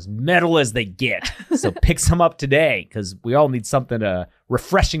cans are as metal as they get. So pick some up today because we all need something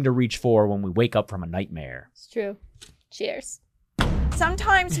refreshing to reach for when we wake up from a nightmare. It's true. Cheers.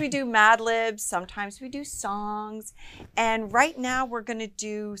 Sometimes we do Mad Libs, sometimes we do songs. And right now we're going to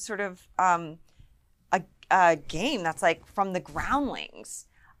do sort of a game that's like from the Groundlings.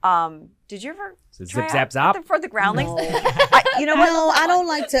 Did you ever So try zip, zap, out zop? for the Groundlings? No. You know what? No, I don't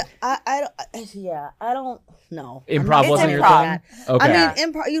like to. I don't. No. Improv It's wasn't your improv. thing? Okay. I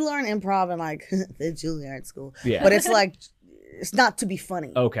mean, improv. You learn improv in like the Juilliard school, Yeah. but it's like it's not to be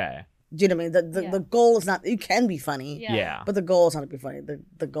funny. Okay. Do you know what I mean? Yeah. The goal is not. You can be funny, Yeah. but the goal is not to be funny.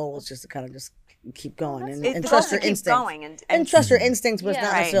 The goal is just to kind of just keep going and It's trust supposed to your keep instincts. going And trust your instincts, but it's Yeah.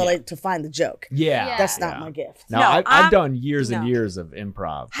 not Right. necessarily to find the joke. Yeah. Yeah. That's not Yeah. my gift. Now, No, I've done years and no. years of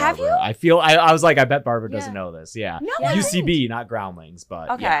improv. Have Barbara. I feel, I was like, I bet Barbara doesn't Yeah. know this. Yeah. No, I UCB, not Groundlings, but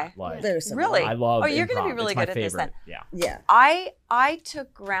yeah, Okay. like, Very similar. Really? I love Oh, you're gonna be improv. really It's my good at this favorite. then. Yeah. Yeah. I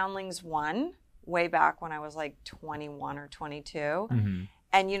took Groundlings 1 way back when I was like 21 or 22. Mhm.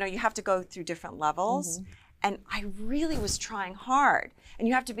 And you have to go through different levels. And I really was trying hard. And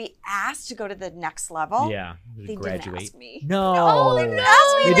you have to be asked to go to the next level. Yeah. They Graduate. didn't ask me. No. They didn't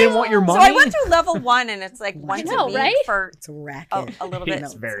ask me. They didn't want your So money? I went through level 1, and it's like once a week right? for It's a racket. a little bit.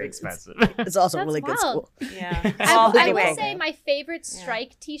 It's very expensive. It's also a That's really good wild. school. Yeah. I Well, will anyway. say my favorite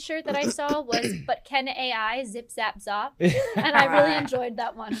strike T-shirt that I saw was "But Can AI Zip Zap Zop," and I really enjoyed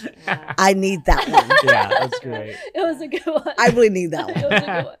that one. Yeah. I need that one. Yeah, that's great. It was a good one. I really need that It one. was a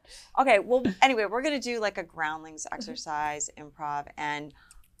good one. Okay, well, anyway, we're going to do like a groundlings exercise, improv, and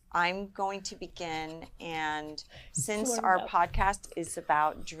I'm going to begin. And since Warm our up. podcast is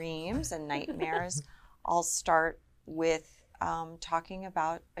about dreams and nightmares, I'll start with talking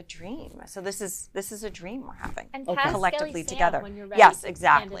about a dream. So this is a dream we're having And Okay. pass collectively Skelly Sam together. when you're ready Yes, to hand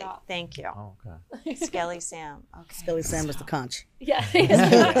exactly. it off. Thank you. Oh, okay. Skelly Sam. Okay. Skelly Sam was the conch. Yeah. Skelly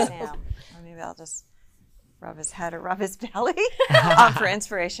Sam. Or maybe I'll just rub his head or rub his belly for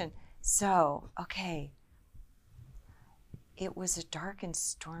inspiration. So, okay. It was a dark and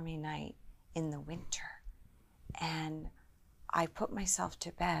stormy night in the winter, and I put myself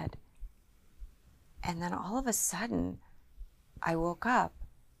to bed, and then all of a sudden I woke up,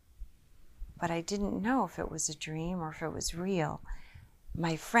 but I didn't know if it was a dream or if it was real.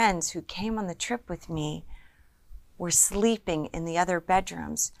 My friends who came on the trip with me were sleeping in the other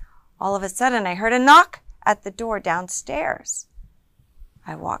bedrooms. All of a sudden I heard a knock at the door downstairs.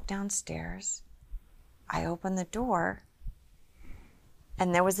 I walked downstairs, I opened the door,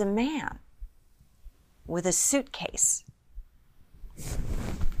 and there was a man with a suitcase.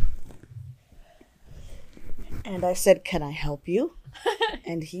 And I said, "Can I help you?"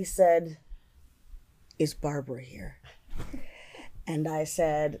 And he said, "Is Barbara here?" And I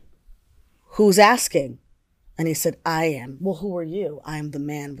said, "Who's asking?" And he said, "I am." "Well, who are you?" "I am the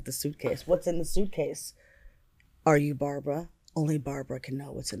man with the suitcase." "What's in the suitcase?" "Are you Barbara?" "Only Barbara can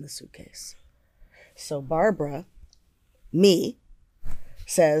know what's in the suitcase." So Barbara, me,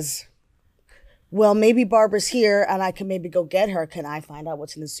 says, "Well, maybe Barbara's here and I can maybe go get her. Can I find out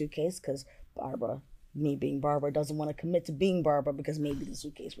what's in the suitcase?" Because Barbara, me being Barbara, doesn't want to commit to being Barbara because maybe the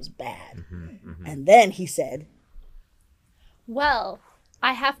suitcase was bad. And then he said, Well,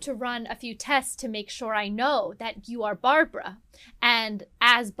 I have to run a few tests to make sure I know that you are Barbara. And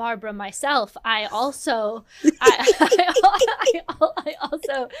as Barbara myself, I also I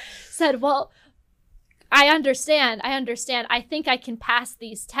also said, "Well, I understand. I think I can pass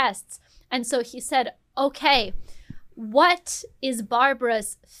these tests." And so he said, "Okay, what is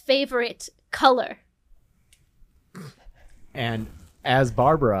Barbara's favorite color?" And as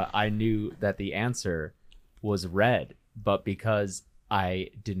Barbara, I knew that the answer was red, but because I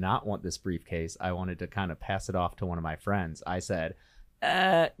did not want this briefcase, I wanted to kind of pass it off to one of my friends. I said,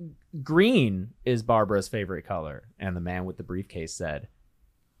 green is Barbara's favorite color. And the man with the briefcase said,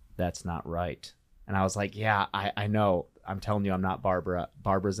 "That's not right." And I was like, "Yeah, I know. I'm telling you, I'm not Barbara.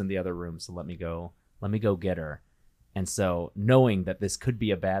 Barbara's in the other room, so let me go get her." And so, knowing that this could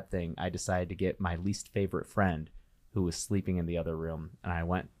be a bad thing, I decided to get my least favorite friend who was sleeping in the other room, and I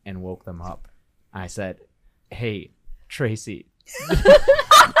went and woke them up. I said, "Hey, Tracie,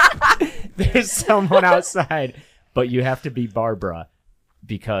 there's someone outside, but you have to be Barbara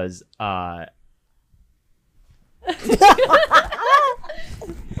because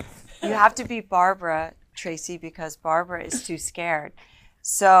You have to be Barbara, Tracie, because Barbara is too scared."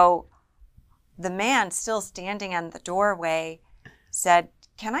 So the man still standing in the doorway said,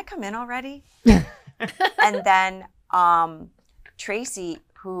 "Can I come in already?" And then Tracie,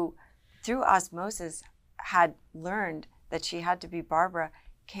 who through osmosis had learned that she had to be Barbara,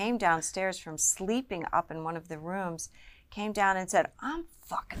 came downstairs from sleeping up in one of the rooms, came down and said, "I'm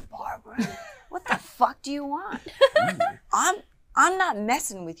fucking Barbara. What the fuck do you want? I'm not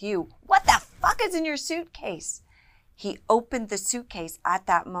messing with you. What the fuck is in your suitcase?" He opened the suitcase at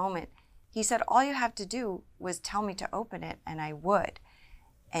that moment. He said, "All you have to do was tell me to open it, and I would."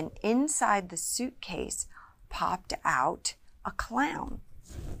 And inside the suitcase popped out a clown.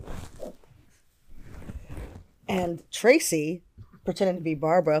 And Tracie, pretending to be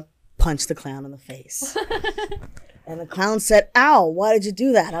Barbara, punched the clown in the face. And the clown said, "Ow, why did you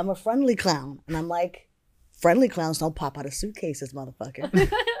do that? I'm a friendly clown." And I'm like, "Friendly clowns don't pop out of suitcases, motherfucker."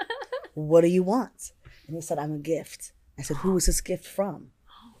 "What do you want?" And he said, "I'm a gift." I said, "Who is this gift from?"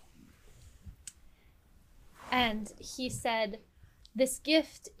 And he said, "This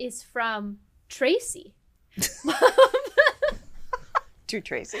gift is from Tracie." To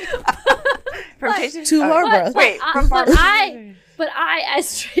Tracie. From Tracie To Barbara. Wait, from But Barbara. I,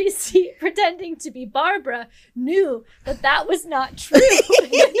 as Tracie, pretending to be Barbara, knew that that was not true.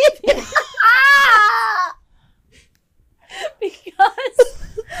 Because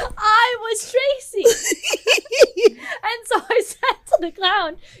I was Tracie.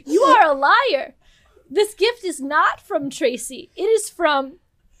 liar. This gift is not from Tracie. It is from...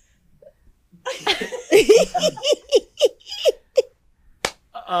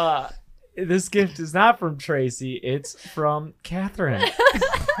 This gift is not from Tracie. It's from Catherine.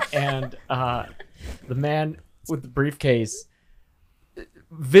 And the man with the briefcase,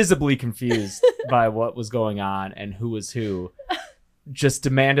 visibly confused by what was going on and who was who, just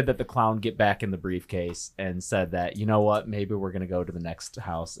demanded that the clown get back in the briefcase and said that, you know what, maybe we're going to go to the next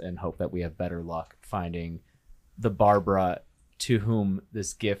house and hope that we have better luck finding the Barbara to whom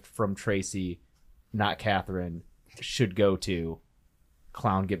this gift from Tracie, not Catherine, should go to.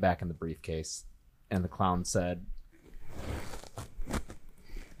 Clown, get back in the briefcase. And the clown said...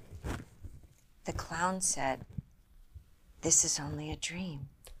 The clown said, this is only a dream.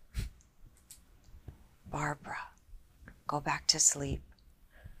 Barbara, go back to sleep.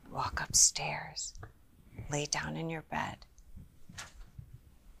 Walk upstairs. Lay down in your bed.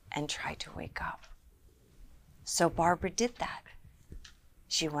 And try to wake up. So Barbara did that.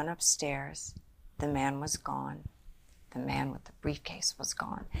 She went upstairs. The man was gone. The man with the briefcase was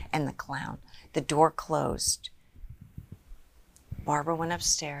gone. And the clown. The door closed. Barbara went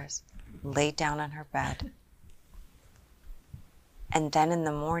upstairs, laid down on her bed. And then in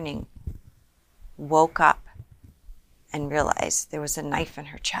the morning, woke up and realized there was a knife in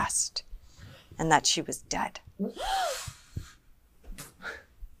her chest and that she was dead.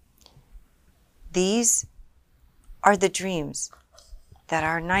 These are the dreams that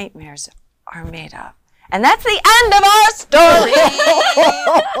our nightmares are made of. And that's the end of our story.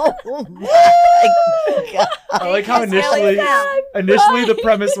 Oh my God. I like how initially the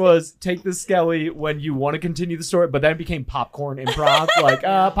premise was take the Skelly when you want to continue the story, but then it became popcorn improv, like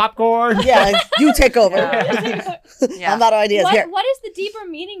popcorn. Yeah, you take over. Yeah. I'm out of ideas here. What is the deeper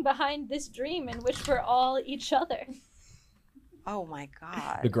meaning behind this dream in which we're all each other? Oh my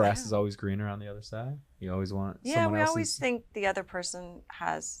God. The grass is always greener on the other side. You always want Yeah, someone we else's... always think the other person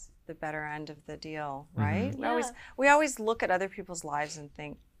has the better end of the deal, right? Yeah. We always look at other people's lives and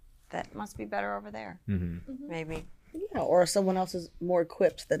think that must be better over there. Mm-hmm. Maybe. Yeah, or someone else is more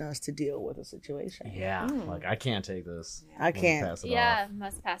equipped than us to deal with a situation. Yeah, like I can't take this. I Let me can't. pass it Yeah, off.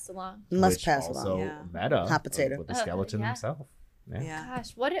 must pass along. Must Which pass it also on. Yeah. meta Hot potato. with the skeleton Yeah. himself. Yeah. Yeah.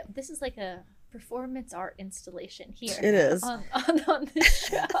 Gosh, this is like a performance art installation here. It is. on this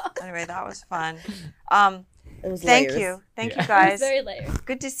show. Anyway, that was fun. It was Thank layers. you. Thank Yeah. you guys. It's very layered.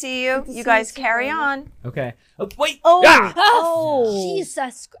 Good to see you. to You see guys you, carry Sabrina. on. Okay. Oh, wait. Oh, Ah! oh.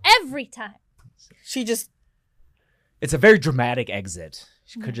 Jesus, every time. She just, It's a very dramatic exit.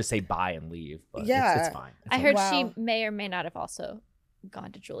 She could just say bye and leave, but Yeah. it's fine. It's I okay. heard Wow. she may or may not have also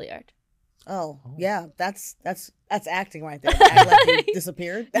gone to Juilliard. oh, yeah, that's acting right there. Act like you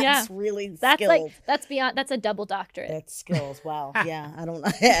disappeared. That's Yeah. really That's skilled. that's a double doctorate. That's skills. Wow. Yeah, I don't know.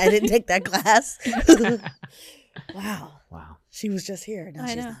 I didn't take that class. Wow. Wow. She was just here. No, I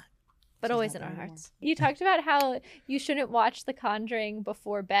she's know. not. But She's always not in our there hearts. You talked about how you shouldn't watch The Conjuring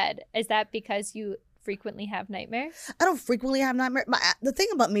before bed. Is that because you frequently have nightmares? I don't frequently have nightmares. The thing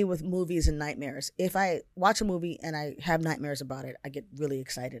about me with movies and nightmares, if I watch a movie and I have nightmares about it, I get really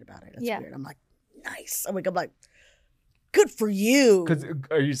excited about it. That's Yeah. weird. I'm like, nice. I wake up like, good for you. Because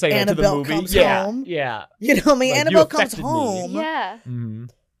are you saying that to the Annabelle movie? comes yeah. home. Yeah. You know what I mean? Like, you Annabelle Comes affected me. Home Yeah. Mm-hmm.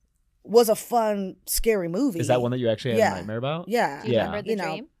 was a fun, scary movie. Is that one that you actually had Yeah. a nightmare about? Yeah. Do you Yeah. remember the You know,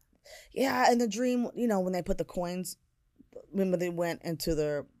 dream? Yeah, and the dream, when they put the coins, remember they went into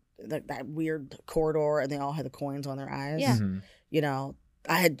that weird corridor and they all had the coins on their eyes? Yeah. Mhm.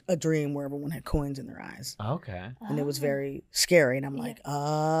 I had a dream where everyone had coins in their eyes. Okay. And it was Oh. very scary. And I'm Yeah. like,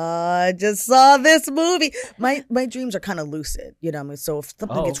 I just saw this movie. My dreams are kind of lucid. You know what I mean? So if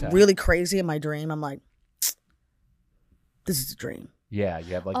something gets okay. really crazy in my dream, I'm like, this is a dream. Yeah,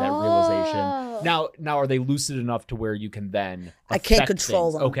 you have like that realization. Oh. Now, are they lucid enough to where you can then? I can't affect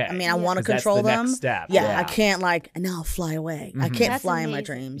control things? them. Okay. I mean, I Yeah. want to 'Cause that's control the them. Next step. Yeah, I can't and now I'll fly away. I Mhm. can't That's fly in my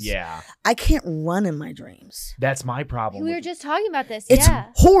amazing. dreams. Yeah, I can't run in my dreams. that's my problem. We were with- just talking about this. It's yeah.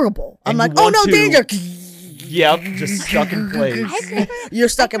 horrible. I'm And like, you oh want no, to- danger. Yep, just stuck in place. I've never. You're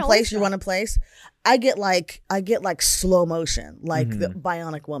stuck I in can place. You always run in place. I get like slow motion, like the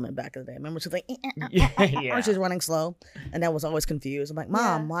Bionic Woman back in the day. Remember, she's like, Yeah. or she's running slow, and I was always confused. I'm like,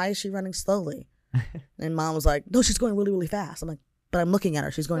 Mom, Yeah. why is she running slowly? And Mom was like, no, she's going really, really fast. I'm like, but I'm looking at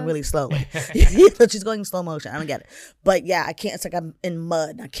her. She's going really slowly. But she's going in slow motion. I don't get it. But yeah, I can't. It's like I'm in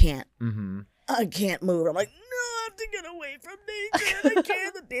mud. I can't. Mm-hmm. I can't move. I'm like, no, I have to get away from danger. And I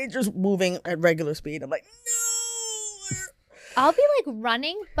can't. The danger's moving at regular speed. I'm like, no. I'll be like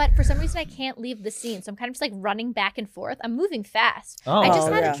running, but for some reason I can't leave the scene. So I'm kind of just like running back and forth. I'm moving fast. I just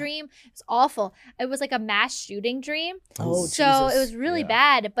had a dream. It was awful. It was like a mass shooting dream. Oh, so Jesus. it was really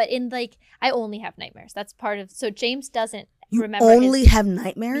bad. But in like, I only have nightmares. That's part of, so James doesn't remember. Only have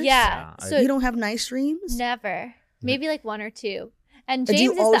nightmares? Yeah. So you don't have nice dreams? Never. Maybe like one or two. And Do James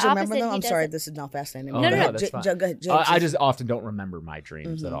you is always the remember opposite. them? I'm sorry, this is not fascinating. Oh, No, that's fine. Go ahead, James. I just often don't remember my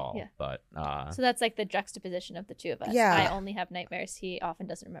dreams at all. Yeah. But So that's like the juxtaposition of the two of us. Yeah. I only have nightmares. He often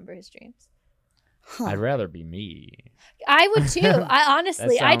doesn't remember his dreams. I'd rather be me. I would too. I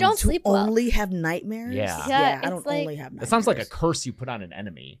honestly, I don't To sleep well. only have nightmares? Yeah. Yeah, I don't it's like- only have nightmares. That sounds like a curse you put on an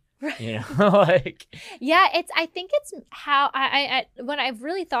enemy. You know, like Yeah, I think it's how I when I've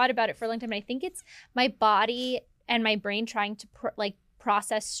really thought about it for a long time, I think it's my body and my brain trying to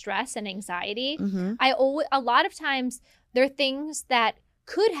process stress and anxiety. Mm-hmm. A lot of times there are things that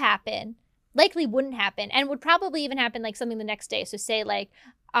could happen, likely wouldn't happen, and would probably even happen like something the next day. So say like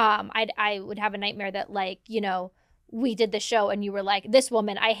I would have a nightmare that like, you know, we did the show and you were like, this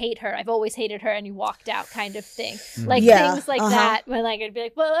woman, I hate her. I've always hated her. And you walked out kind of thing. Like things like that when like I'd be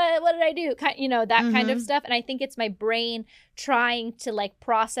like, well, what did I do? You know, that kind of stuff. And I think it's my brain trying to like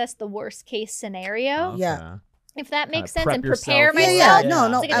process the worst case scenario. Yeah. If that makes sense, prep and prepare yourself. myself. Yeah, no,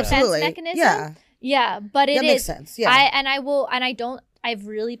 It's like a absolutely. defense mechanism. Yeah. Yeah, but it That is. makes sense. Yeah. I have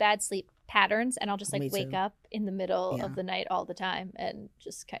really bad sleep patterns, and I'll just like Me wake too. up in the middle Yeah. of the night all the time and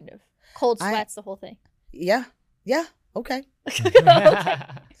just kind of cold sweats the whole thing. Yeah. Okay. Okay.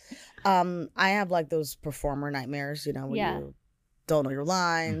 I have like those performer nightmares, you know, where Yeah. you don't know your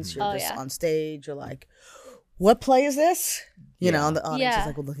lines, you're Oh, just yeah. on stage, you're like, what play is this? You know, and the audience Yeah. is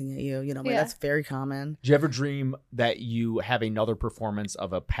like looking at you, you know, I mean, Yeah. that's very common. do you ever dream that you have another performance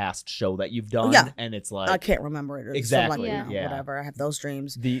of a past show that you've done? Yeah. And it's I like can't remember it. It's Exactly, From, like, you know, yeah. whatever. I have those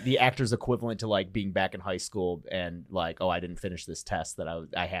dreams. the actor's equivalent to like being back in high school and like, oh, I didn't finish this test that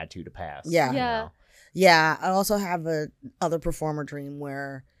I had to pass. Yeah. you Yeah. know? Yeah. I also have a other performer dream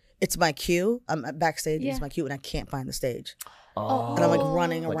where it's my cue. I'm backstage. Yeah. It's my cue, and I can't find the stage. Oh. And I'm like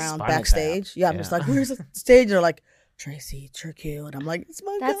running Like around Spinal backstage. Tap. Yeah, I'm just like, where's the stage? And they're like, Tracie, it's your cue. And I'm like, it's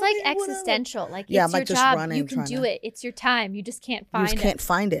my That's like goddamn whatever. existential. Like Yeah, it's I'm, your like, just job. running, You can trying do to- it. It's your time. You just can't You find just can't it.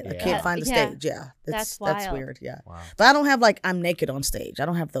 find it. I Yeah. can't find the Yeah. stage. Yeah. That's That's wild. weird. Yeah. Wow. But I don't have like I'm naked on stage. I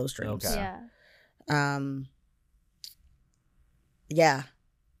don't have those dreams. Okay. Yeah. Yeah.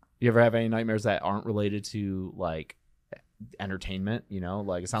 You ever have any nightmares that aren't related to like entertainment? You know,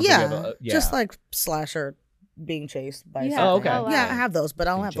 like it sounds Yeah. like you have Just like slasher being chased by You something. have- Oh, okay. wow. Yeah, I have those, but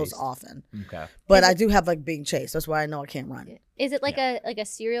I don't Being have those chased. often. Okay. But Is I it- do have like being chased. That's why I know I can't run. Is it like a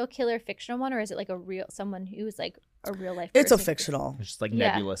serial killer fictional one, or is it like a real someone who's like a real life? It's a person? fictional. It's just like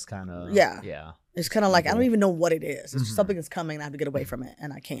Yeah. nebulous kind of. Yeah. Yeah. It's kind of like I don't Mhm. even know what it is. It's just Mhm. something that's coming and I have to get away from it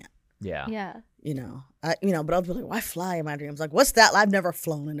and I can't. Yeah. Yeah. You know, but I'll be like, why fly in my dreams? Like, what's that? I've never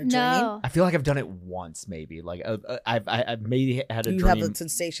flown in a dream. No. I feel like I've done it once, maybe. Like I've maybe had a You dream, have the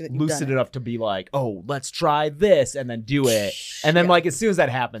sensation that you've lucid done it. enough to be like, oh, let's try this, and then do it, and then Yeah. like as soon as that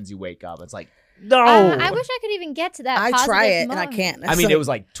happens, you wake up. It's like, no. I wish I could even get to that. I positive try it and I moment. can't. I It's mean, like- it was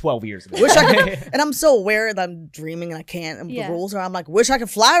like 12 years ago. Wish I could, and I'm so aware that I'm dreaming and I can't. And Yeah. the rules are, I'm like, wish I could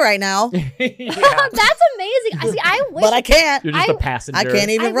fly right now, Yeah. That's amazing. I wish. but I can't. You're just I- a passenger. I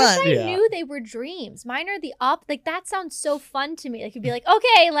can't even I run. wish I Yeah. knew they were dreams. Mine are the like that sounds so fun to me. Like you'd be like,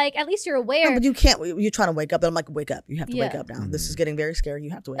 okay, like at least you're aware. No, but you can't. You're trying to wake up, and I'm like, wake up. You have to wake Yeah. up now. This Mhm. is getting very scary.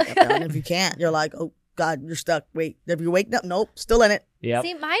 You have to wake up now. And if you can't, you're like, oh God, you're stuck. Wait, have you waked up? Nope, still in it. Yep.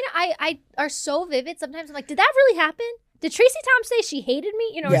 See, mine I are so vivid. Sometimes I'm like, did that really happen? Did Tracie Thoms say she hated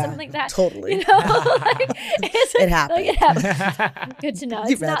me? You know, or something like that. Totally. You know, like, it's It happened. Like, it happened. Good to know.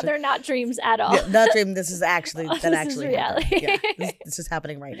 You It's not. imagine? They're not dreams at all. Yeah, not dream. This is actually This that is actually reality. happened. Yeah, this is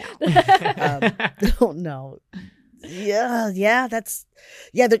happening right now. Oh no. Yeah. That's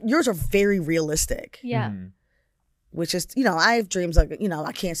yours are very realistic. Yeah. Mhm. Which is, I have dreams like,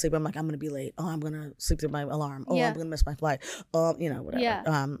 I can't sleep. I'm like, I'm gonna be late. Oh, I'm gonna sleep through my alarm. Oh, Yeah. I'm gonna miss my flight. Whatever. Yeah.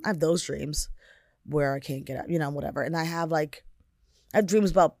 I have those dreams where I can't get up. Whatever. And I have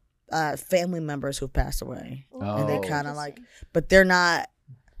dreams about family members who've passed away, and they Oh. kind of like, but they're not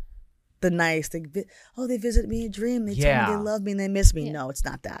the nice. They visit me in a dream. They tell Yeah. me they love me and they miss me. Yeah. No, it's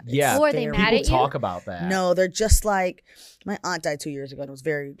not that. It's Yeah. Or are they very- mad People at you? talk about that. No, they're just like my aunt died 2 years ago and it was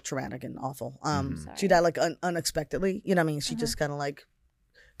very traumatic and awful. Mhm. She died like unexpectedly. You know what I mean? She just kind of like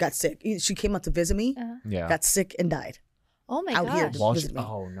got sick. She came up to visit me, Yeah. got sick and died. Oh my Out here. gosh. Well, visit me.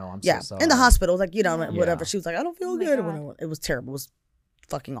 oh no, I'm Yeah, so sorry. in the hospital, like Yeah. whatever. Yeah. She was like, I don't feel Oh my good. God. It was terrible. It was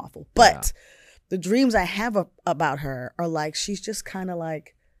fucking awful. But the dreams I have about her are like she's just kind of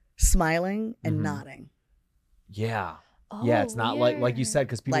like smiling and Mhm. nodding. Yeah. Oh, Yeah, it's not like you weird. said,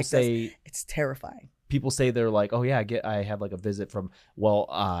 because people Like this. say It's terrifying. people say they're like, oh yeah, I had like a visit from,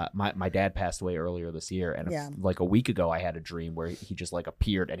 my dad passed away earlier this year, and like a week ago I had a dream where he just like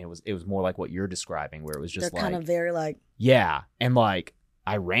appeared, and it was more like what you're describing, where it was just they're kind of very like, yeah, and like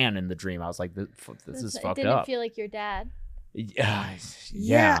I ran in the dream. I was like, this is fucked It didn't up. feel like your dad.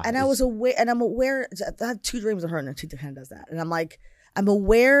 Yeah, and I was aware, and I'm aware. I have 2 dreams of her, and she kind of does that, and I'm like, I'm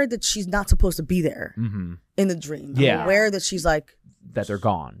aware that she's not supposed to be there in the dream. I'm aware that she's like, that they're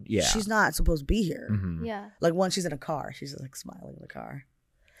gone. Yeah, she's not supposed to be here. Yeah, like one, she's in a car, she's like smiling in the car,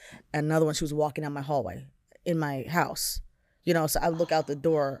 and another one, she was walking down my hallway in my house. You know, so I look out the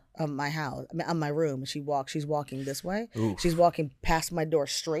door of my house, on my room, and she's walking this way. Oof. She's walking past my door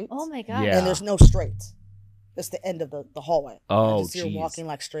straight. Oh my god! Yeah. And there's no straight. That's the end of the hallway. Oh, I just see her walking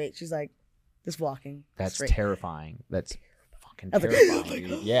like straight. She's like, just walking. That's straight. terrifying. That's fucking I was like, terrifying.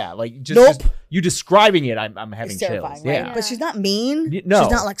 Dude. Yeah, like just you describing it, I'm having It's chills. terrifying, right? Yeah, But she's not mean. No.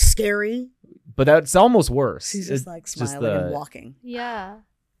 She's not like scary. but that's almost worse. She's just like smiling and walking. Yeah.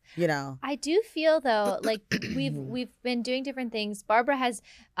 You know. I do feel though, like we've been doing different things. Barbara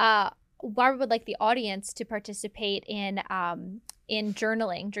would like the audience to participate in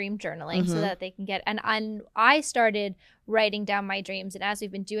journaling, dream journaling, so that they can get and I started writing down my dreams, and as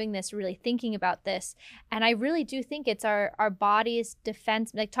we've been doing this, really thinking about this, and I really do think it's our body's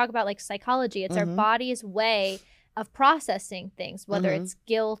defense, like talk about like psychology, it's our body's way of processing things, whether it's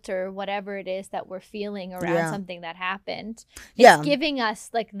guilt or whatever it is that we're feeling around something that happened. It's giving us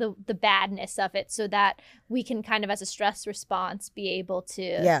like the badness of it, so that we can kind of as a stress response be able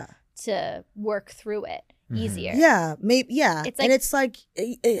to work through it easier. Yeah, maybe. Yeah, it's like, and it's like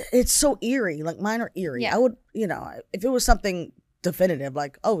it's so eerie. Like mine are eerie. Yeah. I would, you know, if it was something definitive,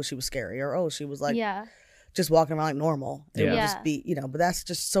 like oh she was scary, or oh she was like just walking around like normal, it would just be, you know. But that's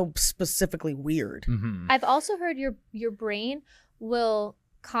just so specifically weird. I've also heard your brain will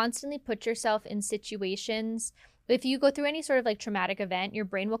constantly put yourself in situations. If you go through any sort of like traumatic event, your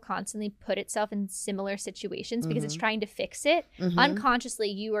brain will constantly put itself in similar situations because it's trying to fix it. Unconsciously,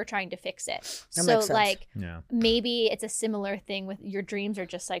 you are trying to fix it. That so makes sense. like maybe it's a similar thing with your dreams, are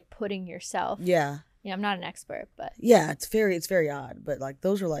just like putting yourself. Yeah. I'm not an expert, but yeah, it's very odd. But like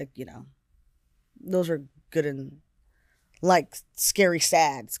those are like, you know, those are good and like scary,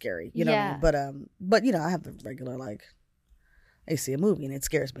 you know. Yeah. What I mean? But you know, I have the regular like. I see a movie and it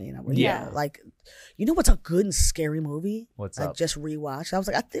scares me. You know, you know, like, you know what's a good and scary movie? What's I up? just rewatched. I was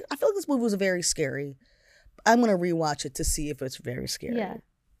like, I feel like this movie was very scary. I'm gonna rewatch it to see if it's very scary. Yeah.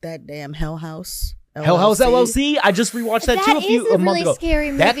 That damn Hell House. Hell House LLC. I just rewatched that too a month really ago. scary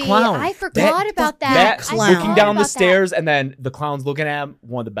movie. That clown. I forgot about that. That I clown. looking forgot down the about that. stairs and then the clown's looking at him.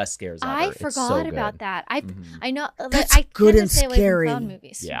 One of the best scares ever. I It's forgot so about good. that. I know. That's I good tend to and stay away from scary. clown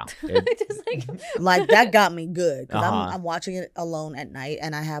movies. Yeah. Just like, Like that got me good because Uh-huh. I'm watching it alone at night,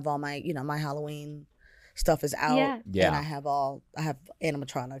 and I have all my, you know, my Halloween stuff is out. Yeah. And I have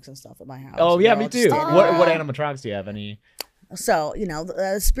animatronics and stuff at my house. Oh and yeah, they're me all just too. standing What around. animatronics do you have? Any? So, you know,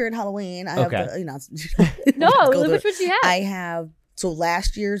 Spirit Halloween, I have, Okay. you know. no, go through which it. one do you have? I have, so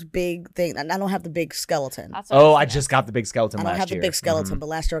last year's big thing, and I don't have the big skeleton. That's what Oh, was I thinking. just got the big skeleton I don't last have the year. big skeleton, Mhm. but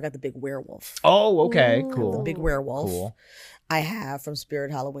last year I got the big werewolf. Oh, okay, Ooh. cool. The big werewolf. Cool. I have from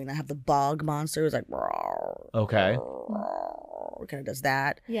Spirit Halloween, I have the bog monster. It's like, Okay. kind of does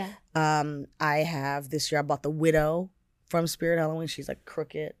that. Yeah. I have this year, I bought the widow from Spirit Halloween. She's like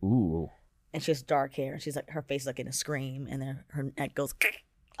crooked. Ooh. And she has dark hair. She's like, her face is like in a scream, and then her neck goes. Like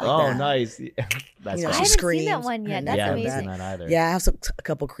Oh, that. nice. That's You know, I she haven't fun. seen screams. that one Her yet. neck That's Yeah, I goes haven't amazing. seen that either. Yeah, I have a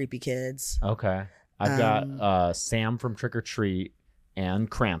couple creepy kids. Okay. I've got Sam from Trick or Treat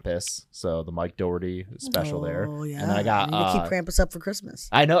and Krampus. So the Mike Doherty special there. Oh yeah. And then I got you can keep Krampus up for Christmas.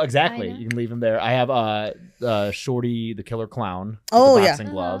 I know exactly. I know. You can leave him there. I have Shorty the Killer Clown. With Oh, the yeah. boxing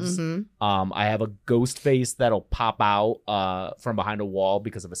gloves. Mm-hmm. I have a ghost face that'll pop out from behind a wall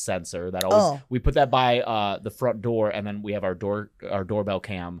because of a sensor. That always we put that by the front door, and then we have our doorbell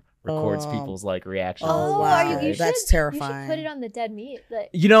cam records people's like reactions. Oh, Oh, wow. you That's should, terrifying. You should put it on the dead meat. Like,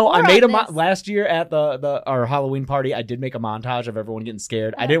 You know, I More made on a this. last year at our Halloween party. I did make a montage of everyone getting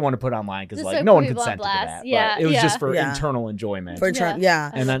scared. I didn't want to put it online because Just like so no one people on consented to blast. that. Yeah, but it was yeah. just for Yeah. internal enjoyment. For yeah.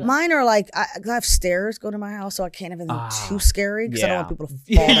 And then Mine are like, I have stairs go to my house, so I can't have anything too scary because I don't want people to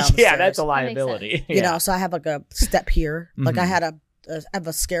fall down the yeah, stairs. that's a makes liability. You know, so I have like a step here. Like I had I have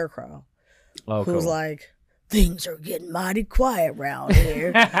a scarecrow Oh, who's cool. like things are getting mighty quiet around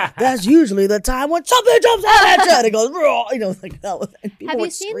here. That's usually the time when something jumps out at you and it goes, you know, like that. Have you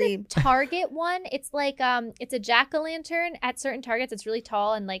seen the Target one? It's like it's a jack-o'-lantern at certain Targets. It's really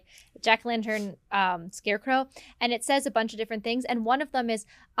tall and like jack-o'-lantern scarecrow, and it says a bunch of different things. And one of them is,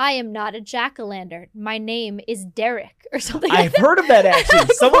 "I am not a jack-o'-lantern. My name is Derek," or something. I've heard of that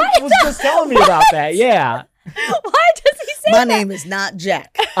actually. Someone was just telling me about that. Yeah. Why does he say My that? name is not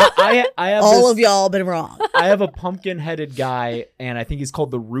Jack. I have all of y'all been wrong. I have a pumpkin-headed guy, and I think he's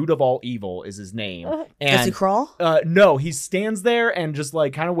called the root of all evil is his name. And, Does he crawl? No, he stands there and just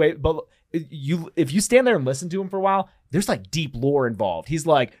like kind of wait. But if you stand there and listen to him for a while, there's like deep lore involved. He's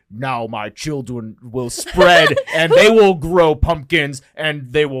like, now my children will spread and they will grow pumpkins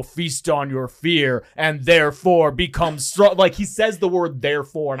and they will feast on your fear and therefore become strong. Like he says the word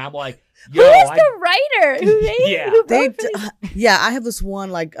therefore, and I'm like, yo, Who is the writer? Who made Yeah. who wrote this? Yeah, I have this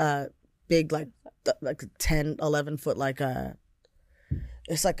one like big like 10, 11 foot like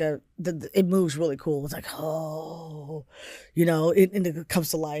it's like it moves really cool. It's like, oh, you know, it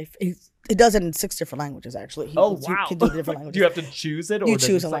comes to life. It does it in 6 different languages, actually. Oh, You wow. can do different languages. Do you have to choose it? Or You does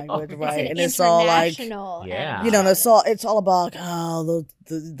choose it a say- language, oh, right? It's And it's all like, international Yeah. and- you know, it's all about how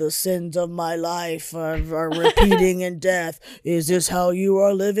the sins of my life are repeating in death. Is this how you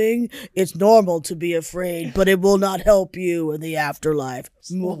are living? It's normal to be afraid, but it will not help you in the afterlife.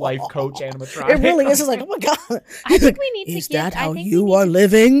 Life coach animatronic. It really is. It's like, oh my god. I think we need to Is give- that I how think we you need are to-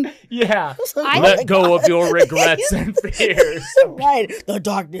 living? Yeah. I Let think- go of your regrets and fears. Right. The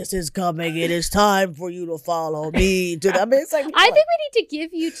darkness is coming. It is time for you to follow me. I mean, it's like, I think we need to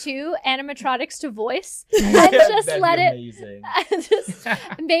give you 2 animatronics to voice and Yeah, just that'd let be it. amazing. Just,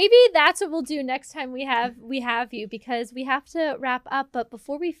 maybe that's what we'll do next time we have you, because we have to wrap up. But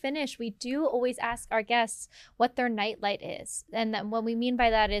before we finish, we do always ask our guests what their nightlight is, and then what we mean by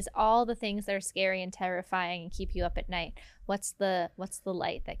that is all the things that are scary and terrifying and keep you up at night. What's the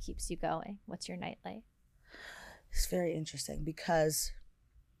light that keeps you going? What's your nightlight? It's very interesting because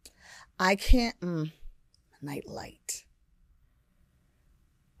I can't night light.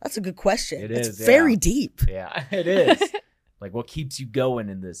 That's a good question. It It's is, very yeah. deep. Yeah, it is. Like, what keeps you going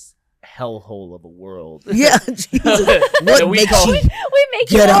in this hellhole of a world? Yeah, Jesus. That What we makes call- you We make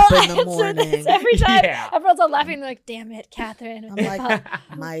Get you up all in the answer morning. this every time. Yeah. Everyone's all laughing. They're like, "Damn it, Catherine." I'm like,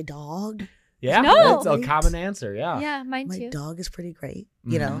 my dog. Yeah, No. that's a common answer. Yeah. yeah, mine My too. dog is pretty great.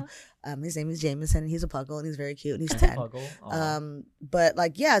 You Mm-hmm. know, his name is Jameson, and he's a puggle, and he's very cute, and he's 10. Puggle. Aw. But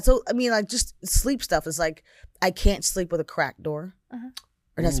like, yeah. So I mean, like, just sleep stuff is like, I can't sleep with a cracked door. Uh-huh.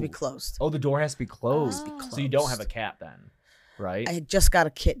 Or it has to be Ooh. closed. Oh, the door has to be closed. Oh. So you don't have a cat then, right? I just got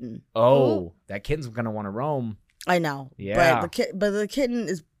a kitten. Oh, that kitten's gonna want to roam. I know. Yeah. But the kitten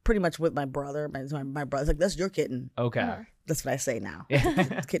is pretty much with my brother. My brother's like, that's your kitten. Okay. Uh-huh. That's what I say now. Yeah.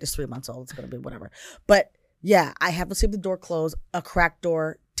 The kid is 3 months old. It's gonna be whatever. But yeah, I have to sleep with the door closed. A cracked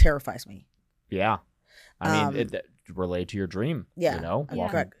door terrifies me. Yeah. I Um, mean, it relate to your dream. Yeah. You know,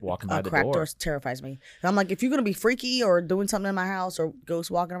 Yeah. walking by A the cracked door. door terrifies me. And I'm like, if you're gonna be freaky or doing something in my house or ghost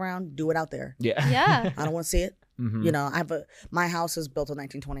walking around, do it out there. Yeah. Yeah. I don't want to see it. Mhm. You know, my house is built in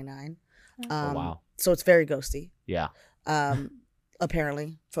 1929. Oh, wow. So it's very ghosty. Yeah.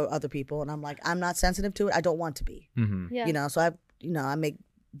 Apparently for other people, and I'm like, I'm not sensitive to it. I don't want to be. Mm-hmm. Yeah. You know, so I make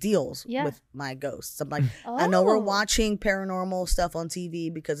deals Yeah. with my ghosts. I'm like, I know we're watching paranormal stuff on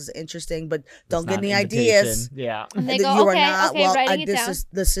TV because it's interesting, but don't get any ideas. Yeah. And they And go, you are okay, not. okay, Well, writing it this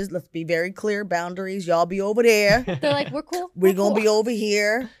down. is. Let's be very clear. Boundaries. Y'all be over there. They're like, we're cool. We're gonna be over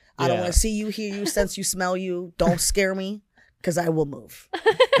here. I don't Yeah. want to see you, hear you, sense you, smell you. Don't scare me, because I will move.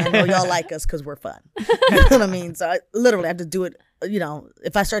 I know y'all like us because we're fun. You know what I mean? So I literally have to do it. You know,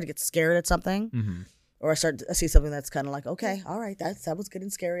 if I start to get scared at something, Mm-hmm. or I see something that's kind of like, okay, all right, that was getting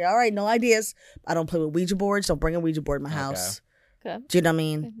scary. All right, no ideas. I don't play with Ouija boards. Don't bring a Ouija board in my house. Good. Do you know what I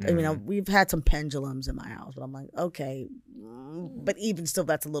mean? I mean, Mhm. we've had some pendulums in my house, but I'm like, okay, but even still,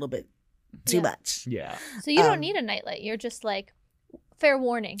 that's a little bit too Yeah. much. Yeah. So you don't Um, need a nightlight. You're just like, fair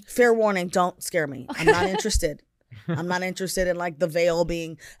warning. Fair warning, don't scare me. I'm not interested. I'm not interested in like the veil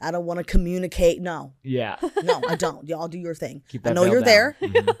being, I don't want to communicate. No, Yeah. no, I don't. Y'all do your thing. Keep I that know veil you're down. there.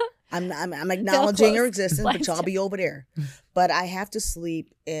 Mhm. I'm acknowledging your close. existence, but Blinds y'all down. be over there. But I have to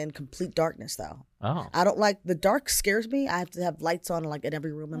sleep in complete darkness, though. Oh. I don't like the dark. Scares me. I have to have lights on like in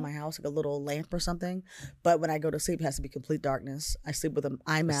every room in my house, like a little lamp or something. But when I go to sleep, it has to be complete darkness. I sleep with an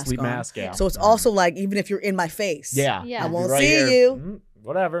eye mask Sleep on. mask, yeah. So it's Mhm. also like, even if you're in my face, Yeah. Yeah. I You'll won't be right see here. you.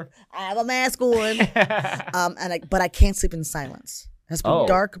 Whatever. I have a mask on. But I can't sleep in silence. It has to be Oh.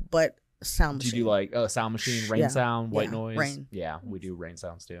 dark, but sound Do you machine. do like sound machine, rain Yeah. sound, white Yeah. noise? Rain. Yeah, we do rain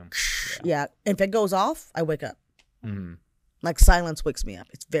sounds too. Yeah. If it goes off, I wake up. Mm-hmm. Like silence wakes me up.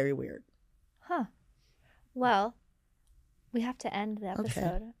 It's very weird. Huh. Well, we have to end the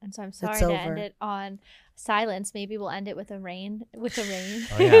episode, Okay. and so I'm sorry It's to over. end it on silence. Maybe we'll end it with a rain. Oh,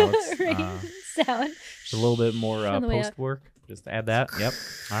 yeah, let's, rain sound. Just a little bit more On the way post work. Just add that. Yep.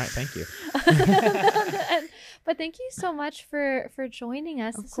 All right. Thank you. But thank you so much for joining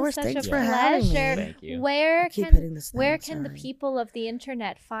us. Of This course, was such thanks a for having me. pleasure. Thank you. Where keep can hitting this where down, can the sorry. people of the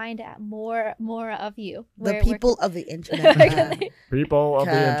internet find more of you? The Where people of the internet where can they- People of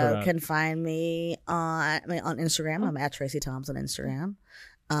the internet. can find me on Instagram. I'm at Tracie Thoms on Instagram.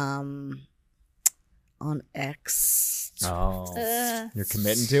 On X. Oh, you're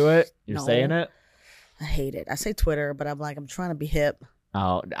committing to it? You're No. saying it? I hate it. I say Twitter, but I'm trying to be hip.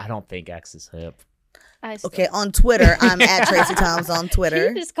 Oh, I don't think X is hip. I still- Okay, on Twitter, I'm at Tracie Thoms on Twitter.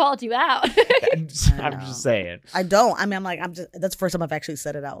 He just called you out. I'm know. just saying. I don't. I mean, that's the first time I've actually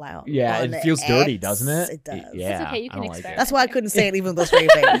said it out loud. Yeah, On it the feels dirty, X, doesn't it? It does. Yeah. okay, you I can don't like it. experiment. That's why I couldn't say it even with those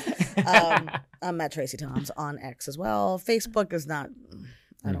straight face. I'm at Tracie Thoms on X as well. Facebook is not.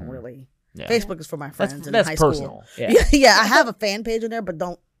 I don't really. Yeah. Facebook is for my friends in That's high personal. school. Yeah. Yeah, I have a fan page in there, but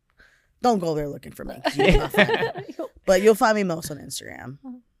don't go there looking for me. 'Cause you'll not find me. But you'll find me most on Instagram.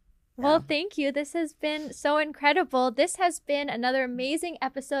 Well, thank you. This has been so incredible. This has been another amazing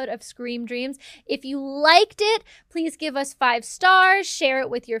episode of Scream Dreams. If you liked it, please give us 5 stars, share it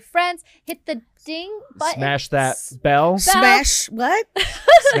with your friends, hit the ding button. Smash that bell. Smash what?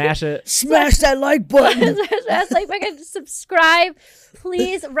 Smash it. Smash that like button. Smash like button, subscribe.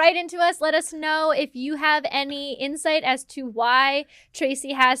 Please write into us. Let us know if you have any insight as to why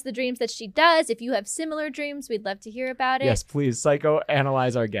Tracie has the dreams that she does. If you have similar dreams, we'd love to hear about it. Yes, please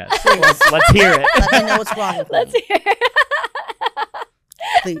psychoanalyze our guests. Let's hear it. Let me know what's wrong with Let's me, hear it.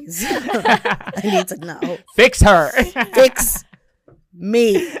 please. I need to know. Fix her. Fix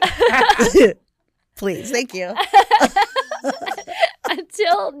me. Please. Thank you.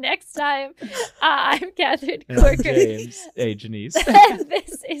 Until next time, I'm Catherine And I'm Corcoran. James. Hey, Janice. And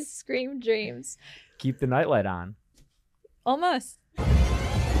this is Scream Dreams. Keep the nightlight on. Almost.